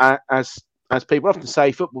 But as people often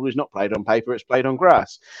say, football is not played on paper; it's played on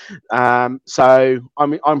grass. So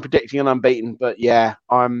I'm predicting an unbeaten, but yeah,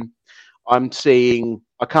 I'm seeing.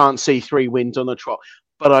 I can't see 3 wins on the trot,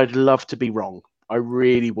 but I'd love to be wrong. I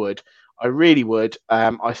really would. I really would.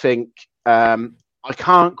 I think I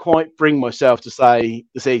can't quite bring myself to say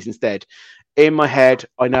the season's dead. In my head,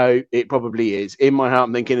 I know it probably is. In my heart,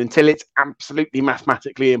 I'm thinking until it's absolutely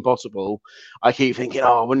mathematically impossible, I keep thinking,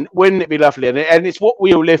 oh, wouldn't it be lovely? And it's what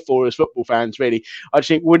we all live for as football fans, really. I just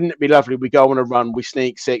think, wouldn't it be lovely? We go on a run, we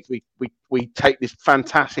sneak sixth, we take this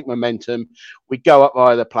fantastic momentum, we go up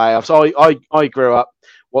via the playoffs. I grew up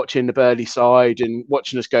watching the Burnley side and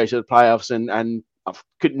watching us go to the playoffs, and I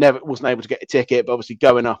wasn't able to get a ticket, but obviously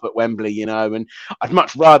going up at Wembley, and I'd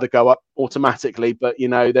much rather go up automatically. But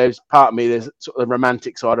there's part of me, there's sort of the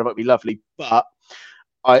romantic side of it, would be lovely, but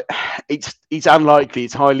it's unlikely,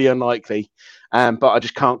 it's highly unlikely, but I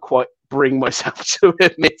just can't quite bring myself to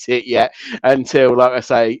admit it yet until, like I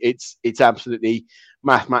say, it's absolutely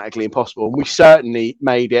mathematically impossible. And we certainly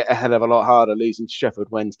made it a hell of a lot harder losing to Sheffield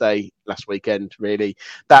Wednesday last weekend. Really,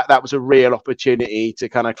 that was a real opportunity to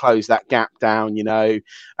kind of close that gap down.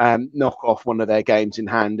 Knock off one of their games in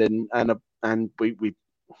hand, and we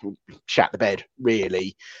shat the bed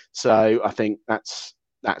really. So I think that's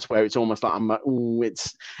where it's almost like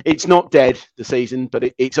it's not dead, the season,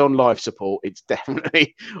 but it's on life support. It's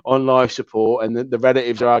definitely on life support, and the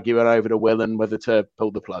relatives are arguing over the will and whether to pull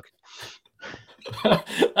the plug.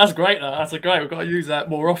 That's great. That's great. We've got to use that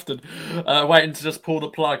more often. Waiting to just pull the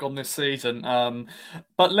plug on this season.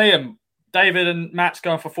 But Liam, David and Matt's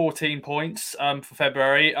going for 14 points for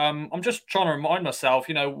February. I'm just trying to remind myself,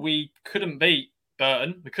 we couldn't beat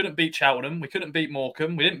Burton, we couldn't beat Cheltenham, we couldn't beat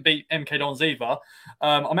Morecambe, we didn't beat MK Dons either.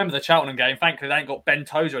 I remember the Cheltenham game. Thankfully, they ain't got Ben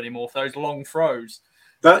Tozer anymore for those long throws.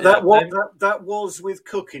 That was with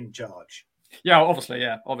Cook in charge. Yeah, obviously.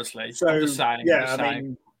 So I'm just saying. I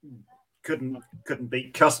mean, couldn't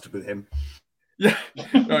beat Custard with him. Yeah,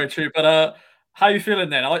 very true. But how are you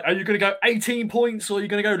feeling then? Are you going to go 18 points or are you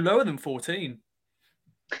going to go lower than 14?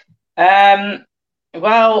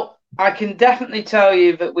 Well, I can definitely tell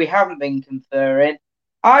you that we haven't been conferring.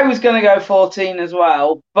 I was going to go 14 as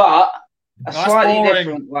well, but slightly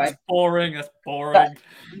different way. That's boring.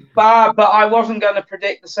 But I wasn't going to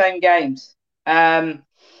predict the same games.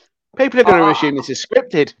 People are going to assume this is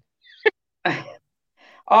scripted.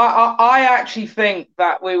 I actually think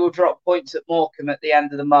that we will drop points at Morecambe at the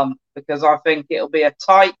end of the month because I think it'll be a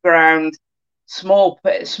tight ground, small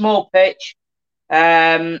pitch,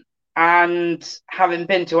 and having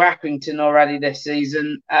been to Accrington already this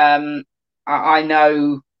season, I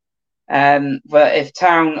know that if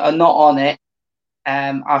Town are not on it,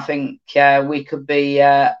 I think we could be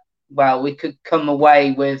we could come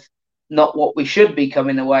away with not what we should be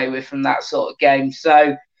coming away with from that sort of game.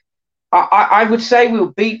 So I would say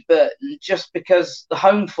we'll beat Burton just because the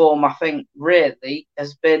home form, I think, really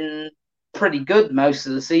has been pretty good most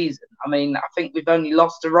of the season. I mean, I think we've only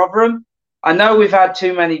lost to Rotherham. I know we've had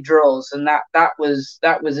too many draws, and that was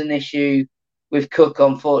an issue with Cook,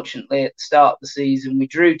 unfortunately, at the start of the season. We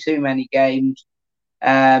drew too many games,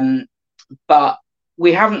 but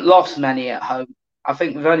we haven't lost many at home. I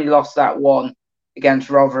think we've only lost that one against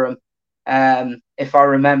Rotherham, if I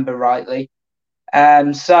remember rightly.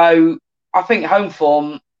 So I think home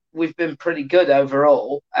form, we've been pretty good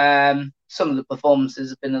overall. Some of the performances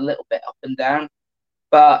have been a little bit up and down,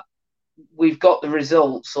 but we've got the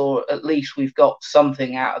results, or at least we've got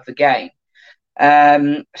something out of the game.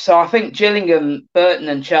 So I think Gillingham, Burton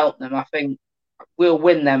and Cheltenham, I think we'll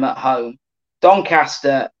win them at home.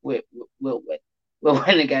 Doncaster, we'll win. We'll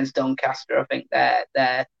win against Doncaster. I think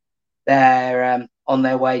they're on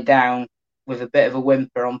their way down with a bit of a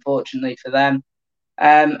whimper, unfortunately for them.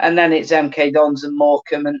 And then it's MK Dons and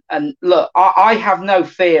Morecambe. And look, I have no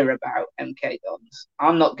fear about MK Dons.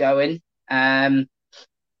 I'm not going.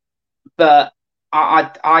 But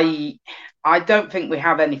I don't think we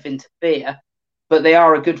have anything to fear. But they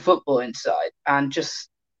are a good footballing side. And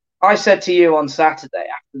I said to you on Saturday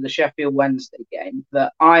after the Sheffield Wednesday game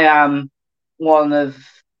that I am one of...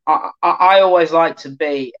 I always like to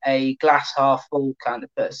be a glass half full kind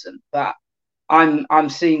of person. But I'm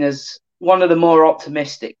seen as one of the more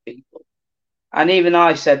optimistic people. And even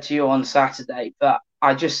I said to you on Saturday, but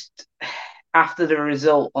I just, after the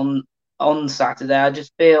result on Saturday, I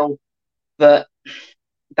just feel that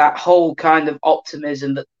whole kind of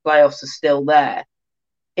optimism that the playoffs are still there,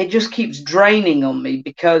 it just keeps draining on me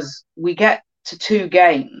because we get to 2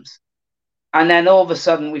 games and then all of a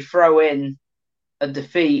sudden we throw in a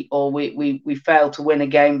defeat or we fail to win a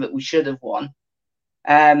game that we should have won.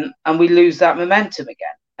 And we lose that momentum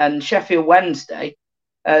again. And Sheffield Wednesday,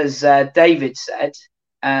 as David said,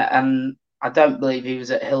 and I don't believe he was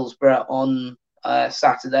at Hillsborough on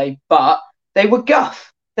Saturday, but they were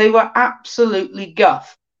guff. They were absolutely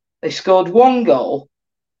guff. They scored 1 goal.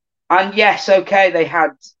 And yes, okay, they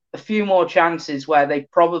had a few more chances where they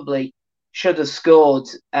probably should have scored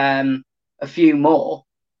a few more.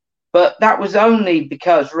 But that was only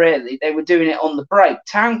because, really, they were doing it on the break.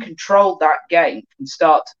 Town controlled that game from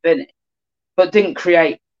start to finish, but didn't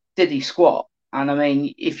create diddy squat. And, I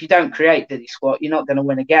mean, if you don't create diddy squat, you're not going to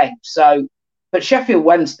win a game. So, but Sheffield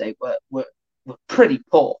Wednesday were pretty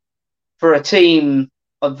poor for a team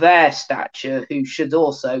of their stature who should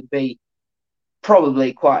also be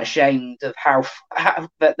probably quite ashamed of how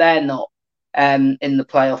that they're not in the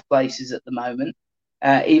playoff places at the moment,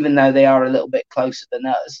 even though they are a little bit closer than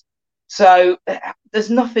us. So there's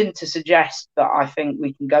nothing to suggest that I think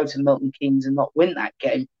we can go to Milton Keynes and not win that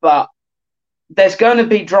game. But there's going to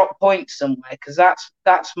be drop points somewhere, because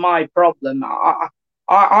that's my problem.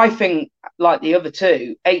 I think, like the other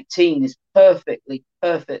two, 18 is perfectly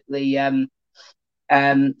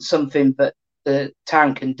something that the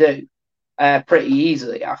Town can do pretty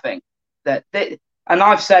easily. I think and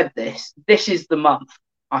I've said this is the month.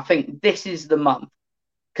 I think this is the month,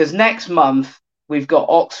 because next month we've got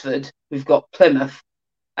Oxford, we've got Plymouth,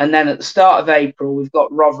 and then at the start of April we've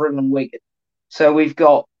got Rotherham and Wigan. So we've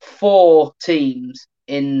got 4 teams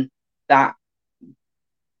in that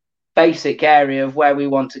basic area of where we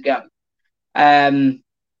want to go. And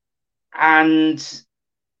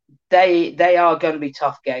they are going to be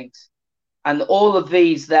tough games. And all of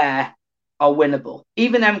these there are winnable.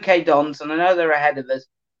 Even MK Dons, and I know they're ahead of us,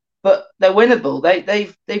 but they're winnable.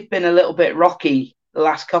 They've been a little bit rocky the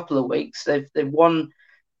last couple of weeks. They've won.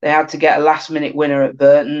 They had to get a last minute winner at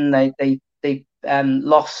Burton. They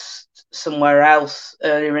lost somewhere else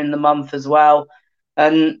earlier in the month as well.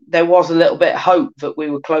 And there was a little bit of hope that we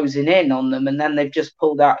were closing in on them, and then they've just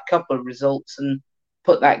pulled out a couple of results and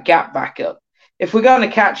put that gap back up. If we're going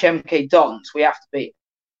to catch MK Dons, we have to beat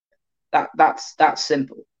that. That's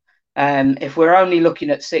simple. If we're only looking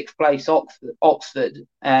at 6th place Oxford,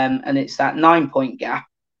 and it's that 9-point gap,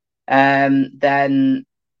 then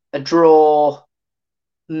a draw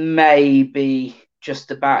may be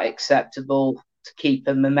just about acceptable to keep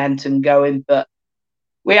the momentum going. But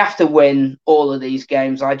we have to win all of these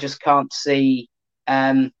games. I just can't see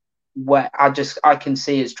where I can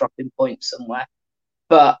see us dropping points somewhere.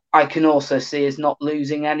 But I can also see us not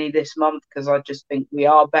losing any this month, because I just think we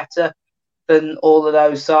are better than all of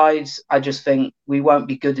those sides. I just think we won't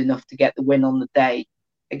be good enough to get the win on the day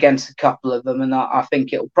against a couple of them. And I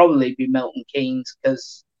think it'll probably be Milton Keynes,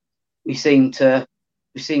 because we seem to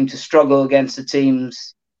struggle against the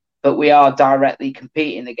teams that we are directly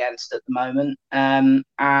competing against at the moment. And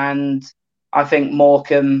I think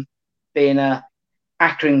Morecambe, being a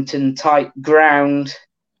Accrington type ground,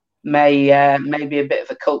 may be a bit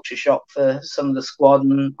of a culture shock for some of the squad,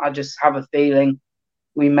 and I just have a feeling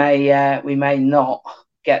we may not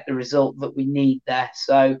get the result that we need there.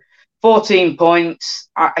 So 14 points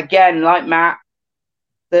again, like Matt.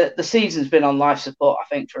 The season's been on life support, I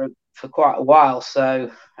think, for quite a while.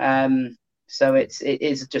 So it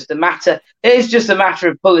is just a matter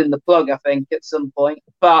of pulling the plug, I think, at some point.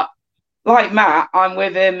 But like Matt, I'm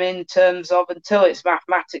with him in terms of, until it's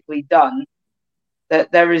mathematically done,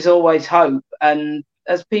 that there is always hope. And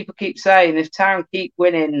as people keep saying, if Town keep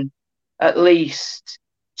winning at least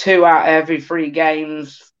 2 out of every 3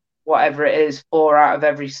 games, whatever it is, 4 out of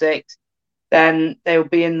every 6, then they'll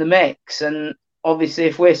be in the mix. And obviously,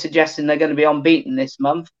 if we're suggesting they're going to be unbeaten this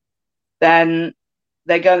month, then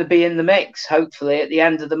they're going to be in the mix, hopefully, at the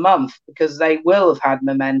end of the month, because they will have had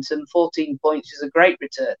momentum. 14 points is a great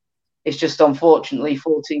return. It's just, unfortunately,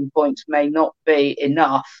 14 points may not be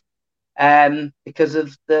enough because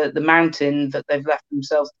of the mountain that they've left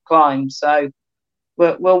themselves to climb. So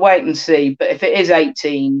we'll wait and see. But if it is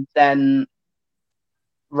 18, then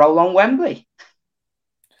roll on Wembley.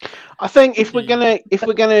 I think if we're gonna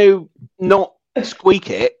not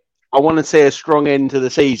squeak it, I want to see a strong end to the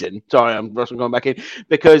season. Sorry, I'm going back in,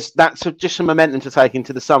 because that's just some momentum to take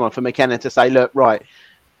into the summer for McKenna to say, look, right,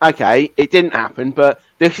 okay, it didn't happen, but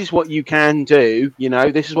this is what you can do. You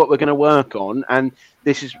know, this is what we're going to work on, and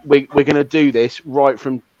this is we're going to do this right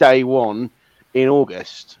from day one in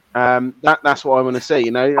August. That's what I want to see.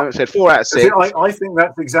 You know, like I said, 4 out of 6. I think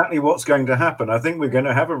that's exactly what's going to happen. I think we're going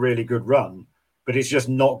to have a really good run, but it's just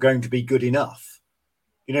not going to be good enough.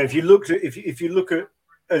 You know, if you look at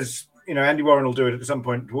as you know, Andy Warren will do it at some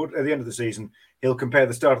point at the end of the season. He'll compare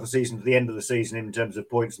the start of the season to the end of the season in terms of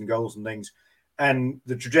points and goals and things, and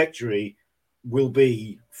the trajectory will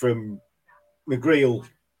be from McGreal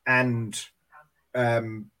and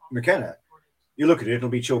McKenna. You look at it, it'll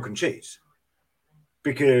be chalk and cheese,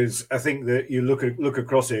 because I think that you look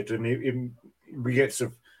across it, and we get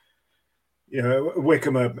sort of, you know,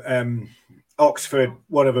 Wickham Oxford,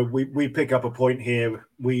 whatever, we pick up a point here,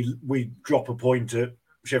 we drop a point at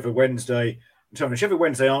Sheffield Wednesday. Sheffield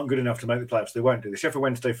Wednesday aren't good enough to make the playoffs. They won't do. The Sheffield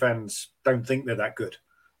Wednesday fans don't think they're that good.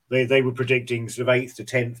 They were predicting sort of 8th to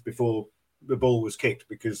 10th before the ball was kicked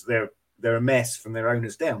because they're a mess from their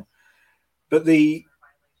owners down. But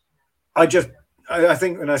I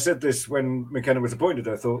think, and I said this when McKenna was appointed,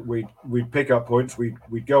 I thought we'd pick up points,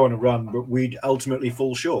 we'd go on a run, but we'd ultimately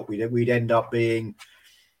fall short. We'd end up being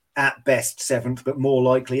at best 7th, but more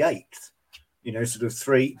likely 8th. Sort of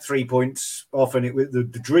three points off, and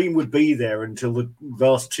the dream would be there until the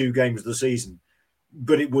last 2 games of the season,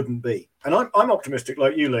 but it wouldn't be. And I'm optimistic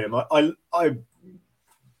like you, Liam. I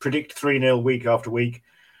predict 3-0 week after week,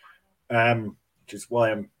 which is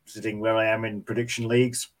why I'm sitting where I am in prediction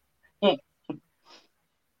leagues.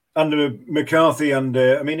 Under McCarthy,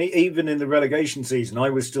 even in the relegation season, I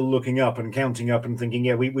was still looking up and counting up and thinking,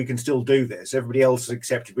 yeah, we can still do this. Everybody else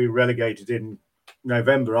accepted we were relegated in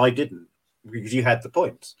November. I didn't, because you had the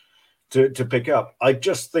points to pick up. I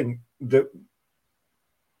just think that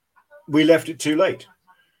we left it too late.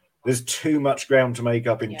 There's too much ground to make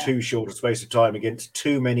up in too short a space of time against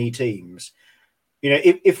too many teams.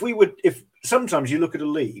 If sometimes you look at a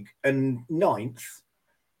league and 9th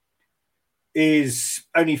is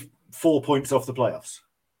only 4 points off the playoffs.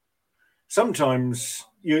 Sometimes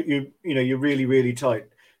you're really, really tight.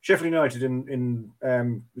 Sheffield United in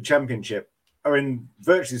the Championship are in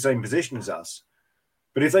virtually the same position as us,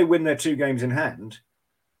 but if they win their 2 games in hand,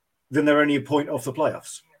 then they're only a point off the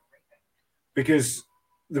playoffs, because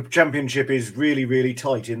the Championship is really, really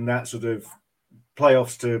tight in that sort of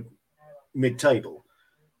playoffs to mid-table,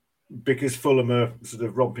 because Fulham are sort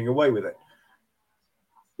of romping away with it.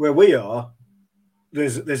 Where we are,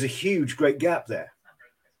 there's a huge, great gap there.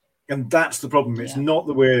 And that's the problem. It's not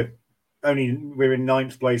that we're in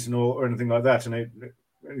 9th place or anything like that. And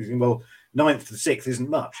 9th to 6th isn't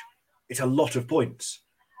much. It's a lot of points.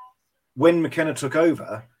 When McKenna took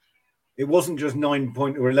over, it wasn't just 9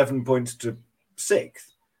 point or 11 points to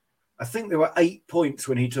 6th. I think there were 8 points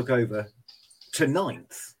when he took over to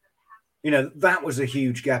 9th. That was a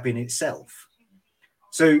huge gap in itself.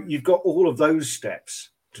 So you've got all of those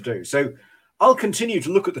steps to do. So I'll continue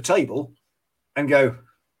to look at the table and go,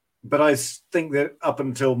 but I think that up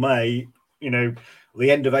until May,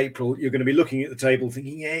 the end of April, you're going to be looking at the table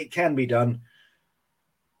thinking, yeah, it can be done,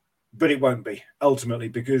 but it won't be ultimately,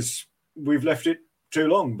 because we've left it too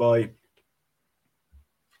long I've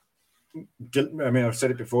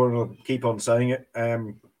said it before and I'll keep on saying it.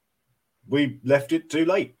 We left it too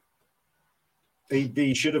late.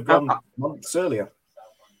 He should have gone months earlier.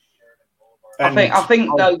 And I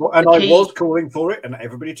think I was calling for it, and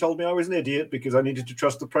everybody told me I was an idiot because I needed to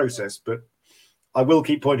trust the process. But I will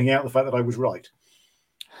keep pointing out the fact that I was right.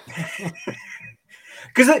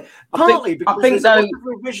 Because there's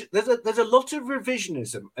a lot of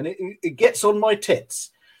revisionism, and it gets on my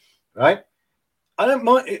tits, right? I don't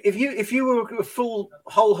mind if you were a full,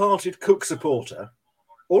 wholehearted Cook supporter,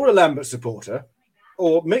 or a Lambert supporter,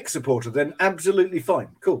 or Mick supporter, then absolutely fine,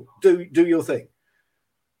 cool, do your thing.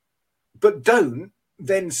 But don't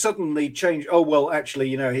then suddenly change. Oh, well,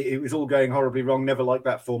 actually, it was all going horribly wrong. Never liked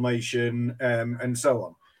that formation, and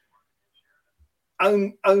so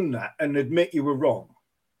on. Own that and admit you were wrong.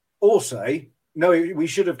 Or say, no, we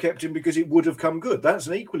should have kept him because it would have come good. That's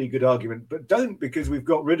an equally good argument. But don't, because we've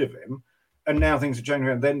got rid of him and now things are changing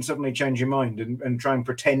around, then suddenly change your mind and try and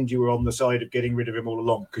pretend you were on the side of getting rid of him all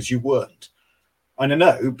along, because you weren't. And I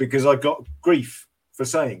know, because I got grief for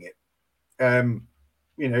saying it.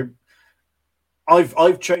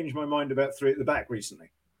 I've changed my mind about 3 at the back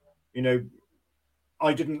recently. I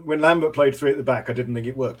didn't, when Lambert played 3 at the back, I didn't think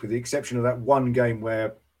it worked, with the exception of that one game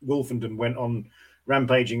where Wolfenden went on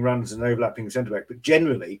rampaging runs and overlapping centre-back. But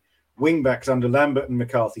generally, wing-backs under Lambert and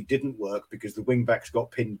McCarthy didn't work because the wing-backs got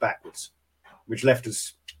pinned backwards, which left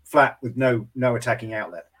us flat with no attacking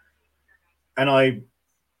outlet. And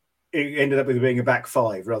it ended up with being a back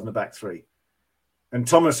 5 rather than a back 3. And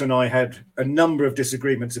Thomas and I had a number of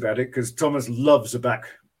disagreements about it, because Thomas loves a back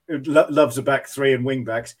 3 and wing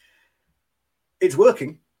backs. It's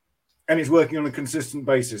working, and it's working on a consistent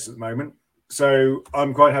basis at the moment. So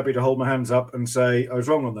I'm quite happy to hold my hands up and say I was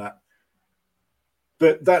wrong on that.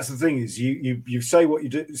 But that's the thing, is you say what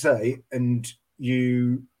you say, and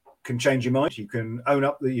you can change your mind. You can own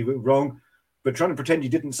up that you were wrong, but trying to pretend you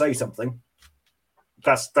didn't say something,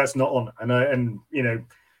 that's not on. And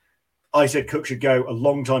I said Cook should go a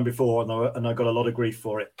long time before, and I got a lot of grief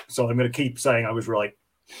for it. So I'm going to keep saying I was right.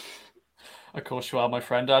 Of course you are, my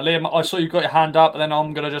friend. Liam, I saw you got your hand up, and then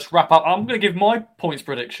I'm going to just wrap up. I'm going to give my points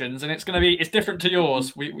predictions, and it's different to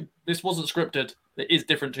yours. This wasn't scripted. It is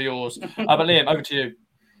different to yours. But Liam, over to you.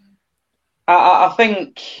 I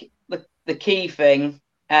think the key thing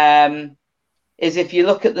is if you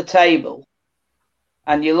look at the table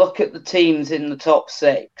and you look at the teams in the top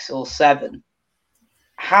 6 or 7,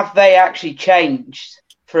 have they actually changed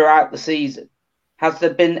throughout the season? Has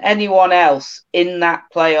there been anyone else in that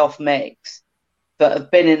playoff mix that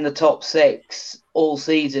have been in the top 6 all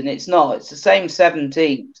season? It's not. It's the same 7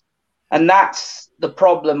 teams. And that's the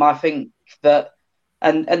problem, I think, that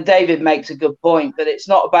and David makes a good point, but it's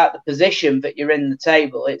not about the position that you're in the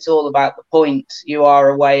table. It's all about the points you are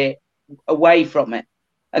away from it.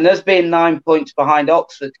 And there's been 9 points behind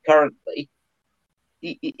Oxford currently.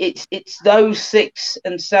 It's those 6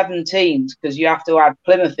 and 7 teams, because you have to add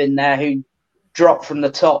Plymouth in there, who dropped from the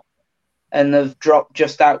top and have dropped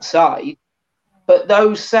just outside. But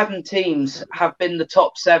those 7 teams have been the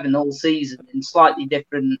top 7 all season in slightly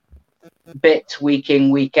different bits week in,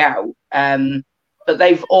 week out. But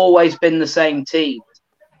they've always been the same team,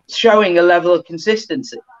 showing a level of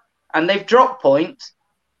consistency. And they've dropped points,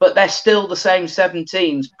 but they're still the same 7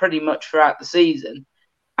 teams pretty much throughout the season.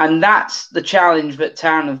 And that's the challenge that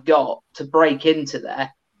Town have got to break into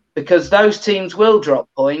there, because those teams will drop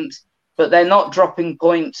points, but they're not dropping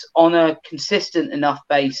points on a consistent enough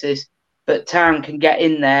basis that Town can get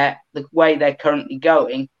in there the way they're currently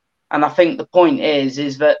going. And I think the point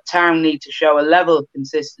is that Town need to show a level of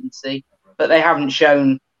consistency that they haven't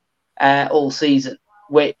shown all season,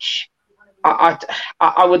 which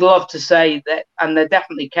I would love to say that, and they're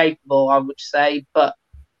definitely capable, I would say, but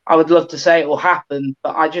I would love to say it will happen,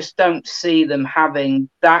 but I just don't see them having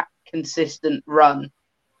that consistent run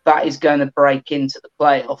that is going to break into the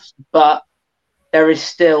playoffs. But there is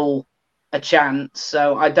still a chance,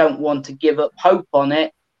 so I don't want to give up hope on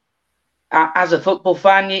it. As a football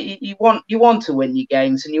fan, you want to win your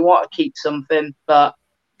games and you want to keep something, but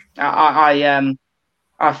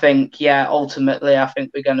I think, ultimately, I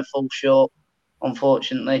think we're going to fall short,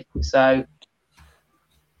 unfortunately. So.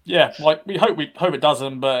 Yeah, we hope it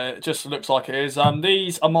doesn't, but it just looks like it is.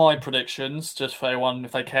 These are my predictions, just for anyone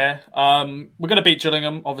if they care. We're going to beat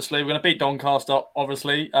Gillingham, obviously. We're going to beat Doncaster,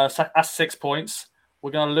 obviously. That's 6 points.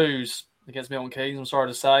 We're going to lose against Milton Keynes, I'm sorry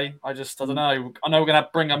to say. I don't know. I know we're going to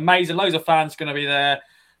bring loads of fans going to be there.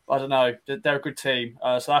 But I don't know. They're a good team.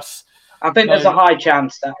 So that's. I think there's a high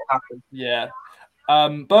chance that will happen. Yeah.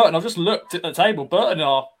 Burton, I've just looked at the table. Burton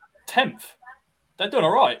are 10th. They're doing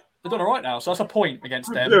all right. They're doing all right now, so that's a point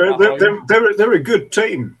against them. They're a good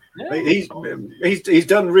team. Yeah. He's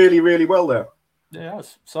done really, really well there. Yeah,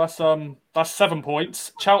 so that's 7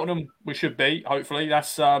 points. Cheltenham we should beat. Hopefully,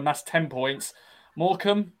 that's 10 points.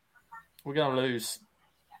 Morecambe, we're gonna lose.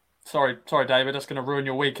 Sorry, David. That's gonna ruin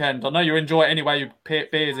your weekend. I know you enjoy it anyway. You're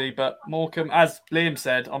busy, but Morecambe, as Liam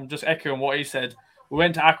said, I'm just echoing what he said. We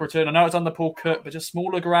went to Accrington. I know it's under Paul Cook, but just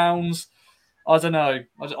smaller grounds. I don't know.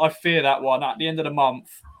 I fear that one at the end of the month.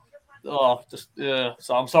 So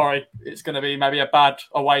I'm sorry. It's going to be maybe a bad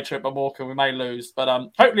away trip at Morecambe. We may lose, but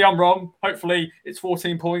hopefully I'm wrong. Hopefully it's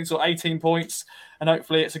 14 points or 18 points, and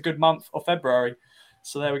hopefully it's a good month of February.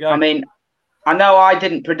 So there we go. I mean, I know I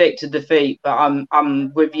didn't predict a defeat, but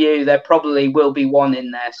I'm with you. There probably will be one in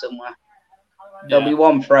there somewhere. There'll be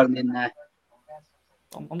one thrown in there.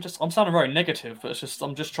 I'm sounding very negative, but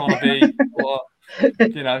I'm just trying to be,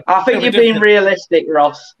 I think you're being realistic,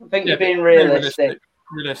 Ross. I think you're being realistic.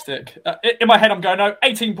 Realistic. In my head, I'm going, no,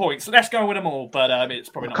 18 points. Let's go and win them all. But it's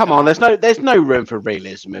probably not. Come on, there's no room for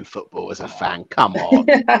realism in football as a fan. Come on.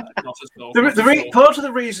 Part of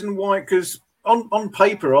the reason why, because on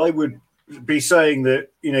paper, I would be saying that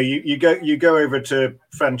you go over to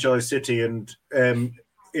Franchise City and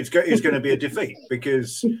it's going to be a defeat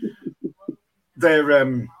because they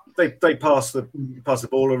pass the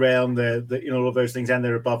ball around. They're all of those things, and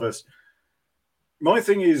they're above us. My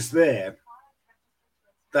thing is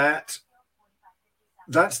that's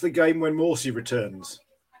the game when Morsey returns.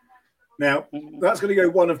 Now, that's going to go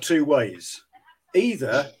one of 2 ways.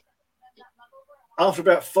 Either, after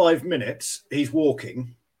about 5 minutes, he's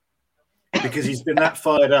walking because he's been that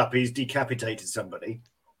fired up, he's decapitated somebody.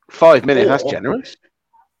 5 minutes, that's generous.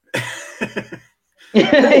 Or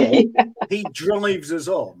he drives us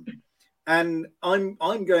on. And I'm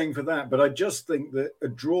going for that, but I just think that a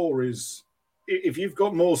draw is... If you've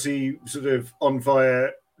got Morsey sort of on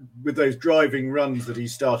fire with those driving runs that he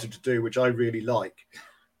started to do, which I really like,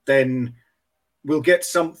 then we'll get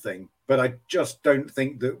something. But I just don't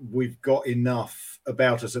think that we've got enough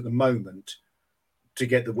about us at the moment to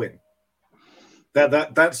get the win.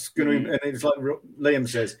 That's going to, and it's like Liam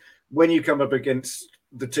says, when you come up against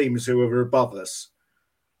the teams who are above us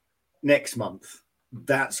next month,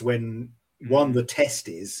 that's when the test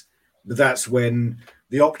is, but that's when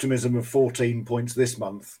the optimism of 14 points this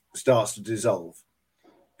month starts to dissolve,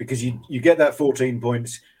 because you get that 14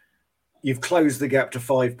 points, you've closed the gap to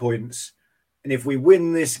 5 points, and if we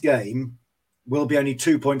win this game, we'll be only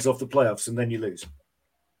 2 points off the playoffs, and then you lose.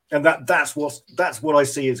 And that's what I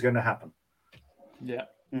see is going to happen. Yeah.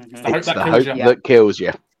 Mm-hmm. It's the hope that kills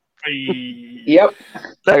you. Yep.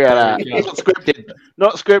 Look at that. It's not scripted.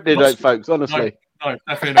 Not scripted, folks, honestly. No,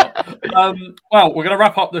 definitely not. Well, we're going to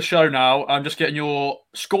wrap up the show now. I'm just getting your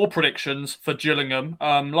score predictions for Gillingham.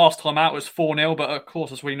 Last time out was 4-0, but of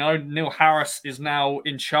course, as we know, Neil Harris is now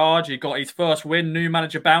in charge. He got his first win, new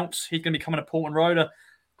manager bounce. He's going to be coming to Portman Road. Of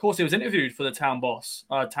course, he was interviewed for the town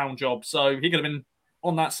job, so he could have been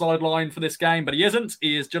on that sideline for this game, but he isn't.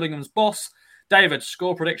 He is Gillingham's boss. David,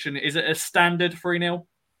 score prediction, is it a standard 3-0?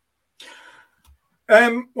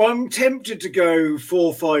 Well, I'm tempted to go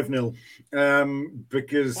 4-5-0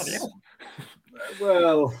 because,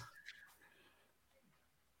 well,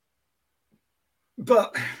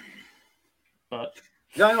 but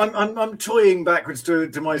no, I'm toying backwards to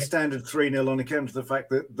my standard 3-0 on account of the fact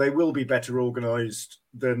that they will be better organised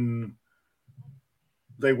than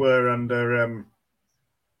they were under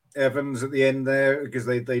Evans at the end there, because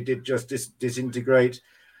they did just disintegrate.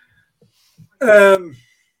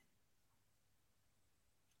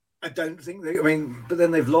 I don't think but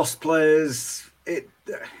then they've lost players.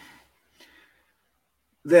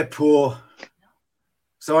 They're poor,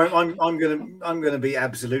 so I'm gonna be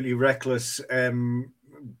absolutely reckless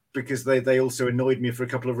because they also annoyed me for a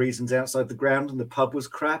couple of reasons outside the ground, and the pub was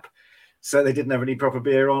crap, so they didn't have any proper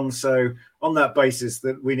beer on. So on that basis,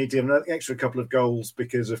 that we need to have an extra couple of goals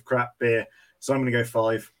because of crap beer. So I'm going to go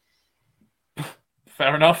 5.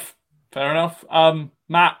 Fair enough.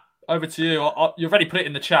 Matt, over to you. You've already put it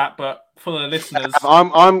in the chat, but for the listeners,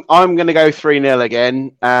 I'm going to go 3-0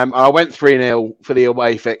 again. I went 3-0 for the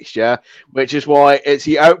away fixture, which is why it's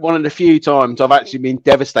one of the few times I've actually been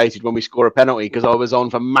devastated when we score a penalty, because I was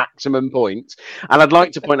on for maximum points. And I'd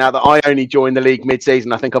like to point out that I only joined the league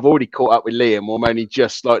mid-season. I think I've already caught up with Liam. I'm only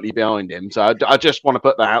just slightly behind him, so I just want to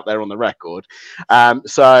put that out there on the record.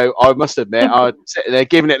 So I must admit, I sitting there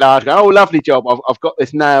giving it large, going, "Oh, lovely job! I've got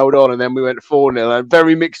this nailed on." And then we went 4-0, and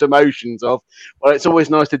very mixed emotions of, well, it's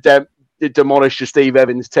always nice to demolish the Steve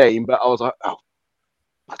Evans team, but I was like, oh,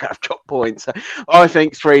 I could have dropped points. I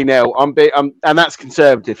think 3-0. And that's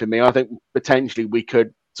conservative for me. I think potentially we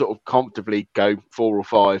could sort of comfortably go 4 or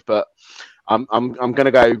 5, but I'm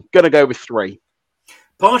gonna go with 3.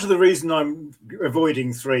 Part of the reason I'm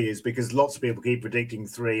avoiding 3 is because lots of people keep predicting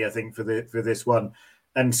 3. I think for this one,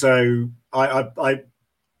 and so I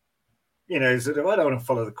sort of, I don't want to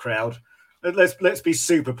follow the crowd. Let's be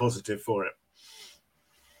super positive for it.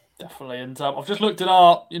 Definitely, and I've just looked at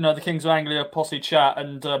our, the Kings of Anglia posse chat,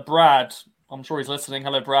 and Brad, I'm sure he's listening.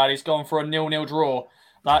 Hello, Brad. He's going for a 0-0 draw.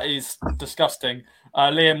 That is disgusting.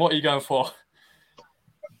 Liam, what are you going for?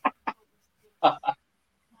 I'm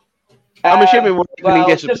assuming we're going to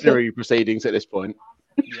get disciplinary proceedings at this point.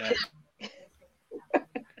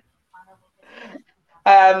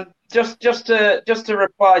 Yeah. Just to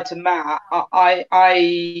reply to Matt, I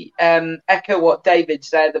echo what David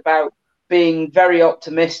said about being very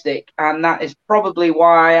optimistic, and that is probably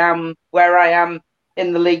why I am where I am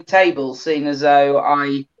in the league table, seeing as though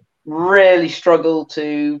I really struggle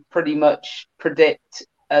to pretty much predict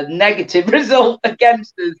a negative result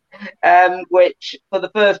against us, which for the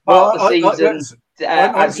first part of the season...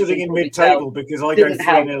 I'm sitting in mid-table because I go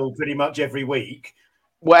 3-0 pretty much every week.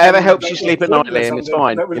 Whatever helps you sleep at night, Liam, it's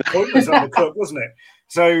fine. That was pointless under Cook, wasn't it?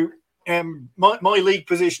 So my league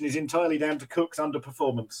position is entirely down to Cook's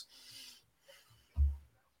underperformance.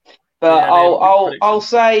 But I'll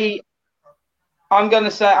say I'm going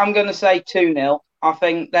to say 2-0. I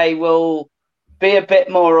think they will be a bit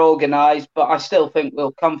more organised, but I still think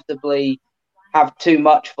we'll comfortably have too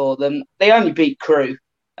much for them. They only beat Crewe.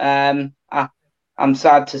 I'm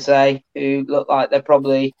sad to say, who look like they're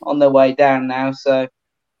probably on their way down now. So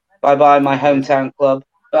bye my hometown club.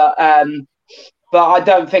 But I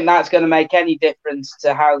don't think that's going to make any difference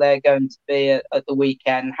to how they're going to be at the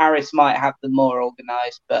weekend. Harris might have them more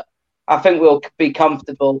organised, but I think we'll be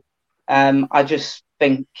comfortable. I just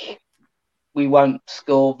think we won't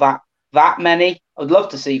score that many. I'd love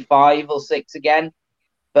to see 5 or 6 again,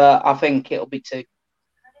 but I think it'll be 2.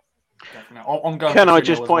 Can I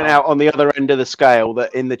just point out on the other end of the scale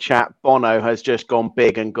that in the chat, Bono has just gone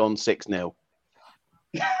big and gone 6-0.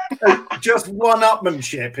 Just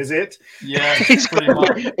one-upmanship, is it? Yeah, he's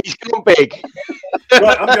gone big.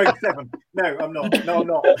 Right, I'm going 7. No, I'm not. No, I'm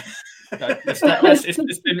not. Okay,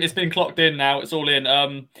 it's been clocked in now. It's all in.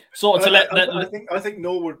 I think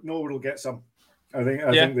Norwood will get some. I think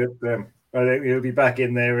that I think he'll be back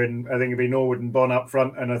in there, and I think it'll be Norwood and Bon up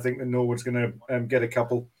front, and I think that Norwood's going to get a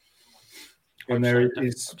couple in there.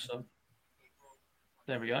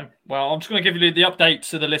 There we go. Well, I'm just going to give you the update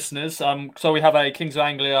to the listeners. So we have a Kings of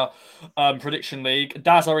Anglia prediction league.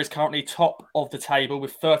 Dazza is currently top of the table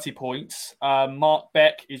with 30 points. Mark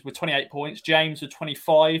Beck is with 28 points. James with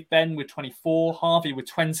 25. Ben with 24. Harvey with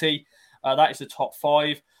 20. That is the top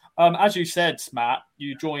 5. As you said, Matt,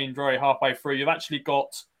 you joined very halfway through. You've actually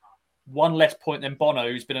got one less point than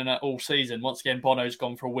Bono, who's been in it all season. Once again, Bono's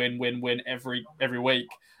gone for a win every week.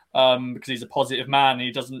 Because he's a positive man.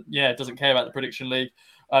 He doesn't care about the prediction league.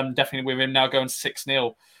 Definitely with him now going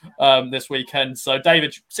 6-0 this weekend. So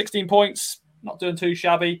David, 16 points, not doing too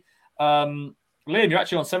shabby. Liam, you're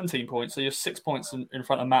actually on 17 points, so you're 6 points in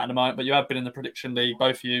front of Matt at the moment, but you have been in the prediction league,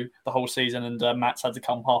 both of you, the whole season, and Matt's had to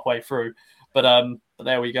come halfway through. But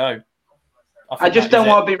there we go. I just don't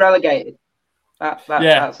want to be relegated. That's it.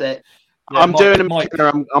 Yeah, I'm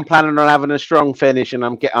planning on having a strong finish, and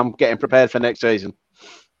I'm getting prepared for next season.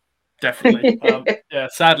 Definitely.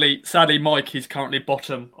 Sadly, Mike is currently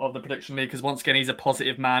bottom of the prediction league because once again he's a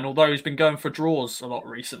positive man. Although he's been going for draws a lot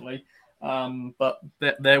recently, but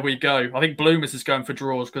there we go. I think Bloomers is going for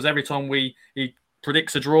draws because every time he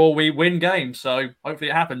predicts a draw, we win games. So hopefully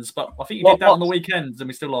it happens. But I think he did that on the weekends and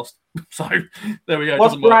we still lost. So there we go.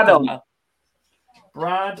 What's Brad on?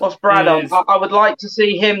 What's Brad on? I would like to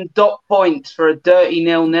see him dot points for a dirty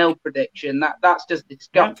 0-0 prediction. That's just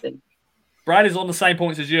disgusting. Yeah. Brad is on the same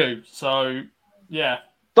points as you, so yeah.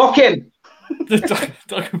 Dock him.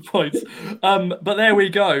 Dock points. But there we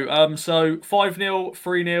go. So 5-0,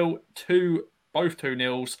 3-0, both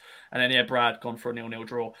 2-0s, and then Brad gone for a 0-0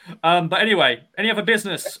 draw. But anyway, any other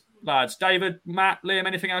business, lads? David, Matt, Liam,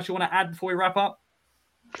 anything else you want to add before we wrap up?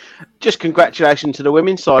 Just congratulations to the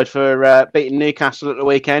women's side for beating Newcastle at the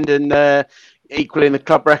weekend and equaling the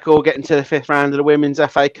club record, getting to the 5th round of the Women's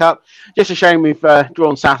FA Cup. Just a shame we've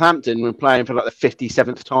drawn Southampton. We're playing for like the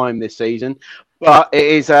 57th time this season. But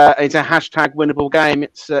it's a hashtag winnable game.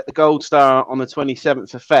 It's the Gold Star on the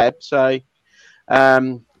 27th of Feb. So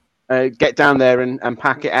get down there and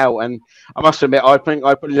pack it out. And I must admit, I think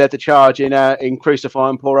I probably led the charge in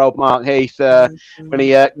crucifying poor old Mark Heath when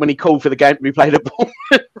he called for the game to be played at Bournemouth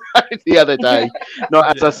the other day.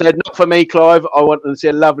 As I said, not for me, Clive. I want to see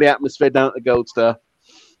a lovely atmosphere down at the Gold Star.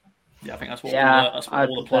 Yeah, I think that's what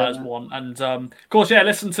all the players want. And of course,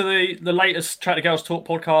 listen to the latest Track the Girls Talk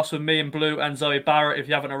podcast with me and Blue and Zoe Barrett if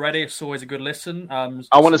you haven't already. It's always a good listen.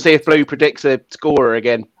 I want to see if Blue predicts a scorer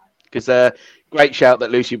again because great shout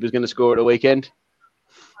that Lucy was going to score at the weekend.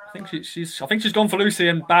 I think she's gone for Lucy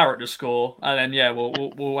and Barrett to score, and then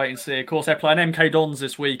we'll wait and see. Of course, they're playing MK Dons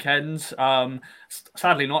this weekend.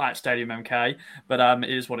 Sadly, not at Stadium MK, but it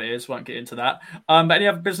is what it is. Won't get into that. But any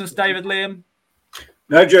other business, David, Liam?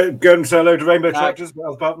 No, go and say hello to Rainbow Tractors. But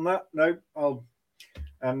apart from that, no.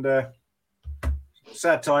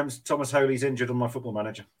 Sad times. Thomas Holy's injured on my Football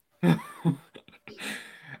Manager. On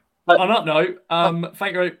that note,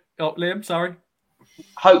 thank you. Oh, Liam, sorry.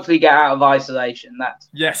 Hopefully get out of isolation. That's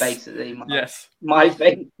basically my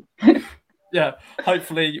thing. Yeah,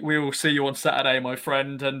 hopefully we will see you on Saturday, my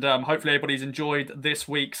friend, and hopefully everybody's enjoyed this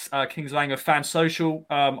week's Kings of Anglia Fans Social.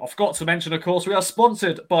 I forgot to mention, of course, we are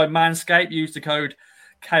sponsored by Manscaped. Use the code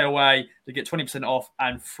KOA to get 20% off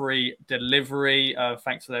and free delivery.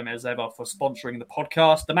 Thanks to them as ever for sponsoring the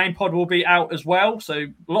podcast. The main pod will be out as well, so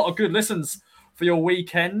a lot of good listens for your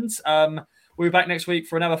weekend. We'll be back next week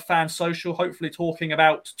for another Fan Social, hopefully talking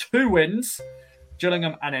about 2 wins,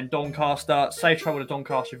 Gillingham and then Doncaster. Safe travel to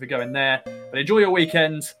Doncaster if you're going there. But enjoy your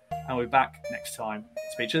weekend, and we'll be back next time.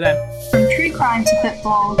 Speak to you then. From true crime to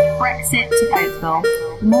football, Brexit to Codeville.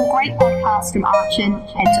 For more great podcasts from Archon,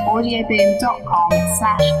 head to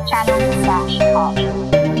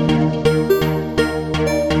audioboom.com/channel/Archon.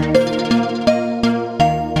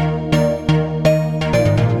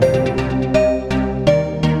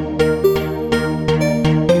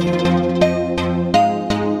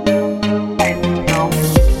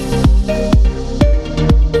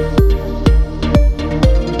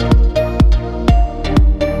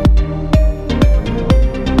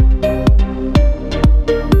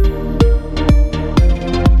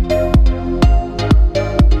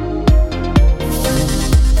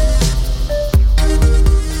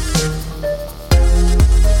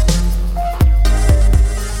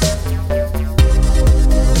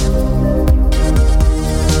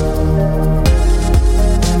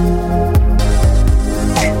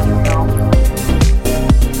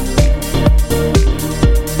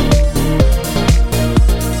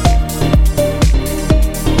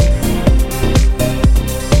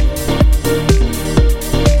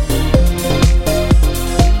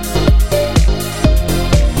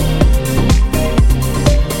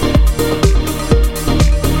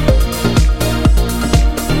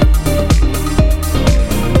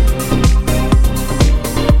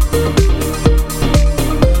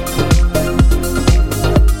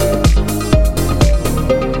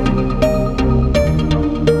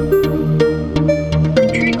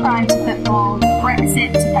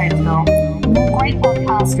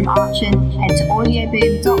 podcast from Archon, head to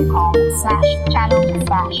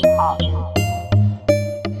audioboom.com/channel/Archon.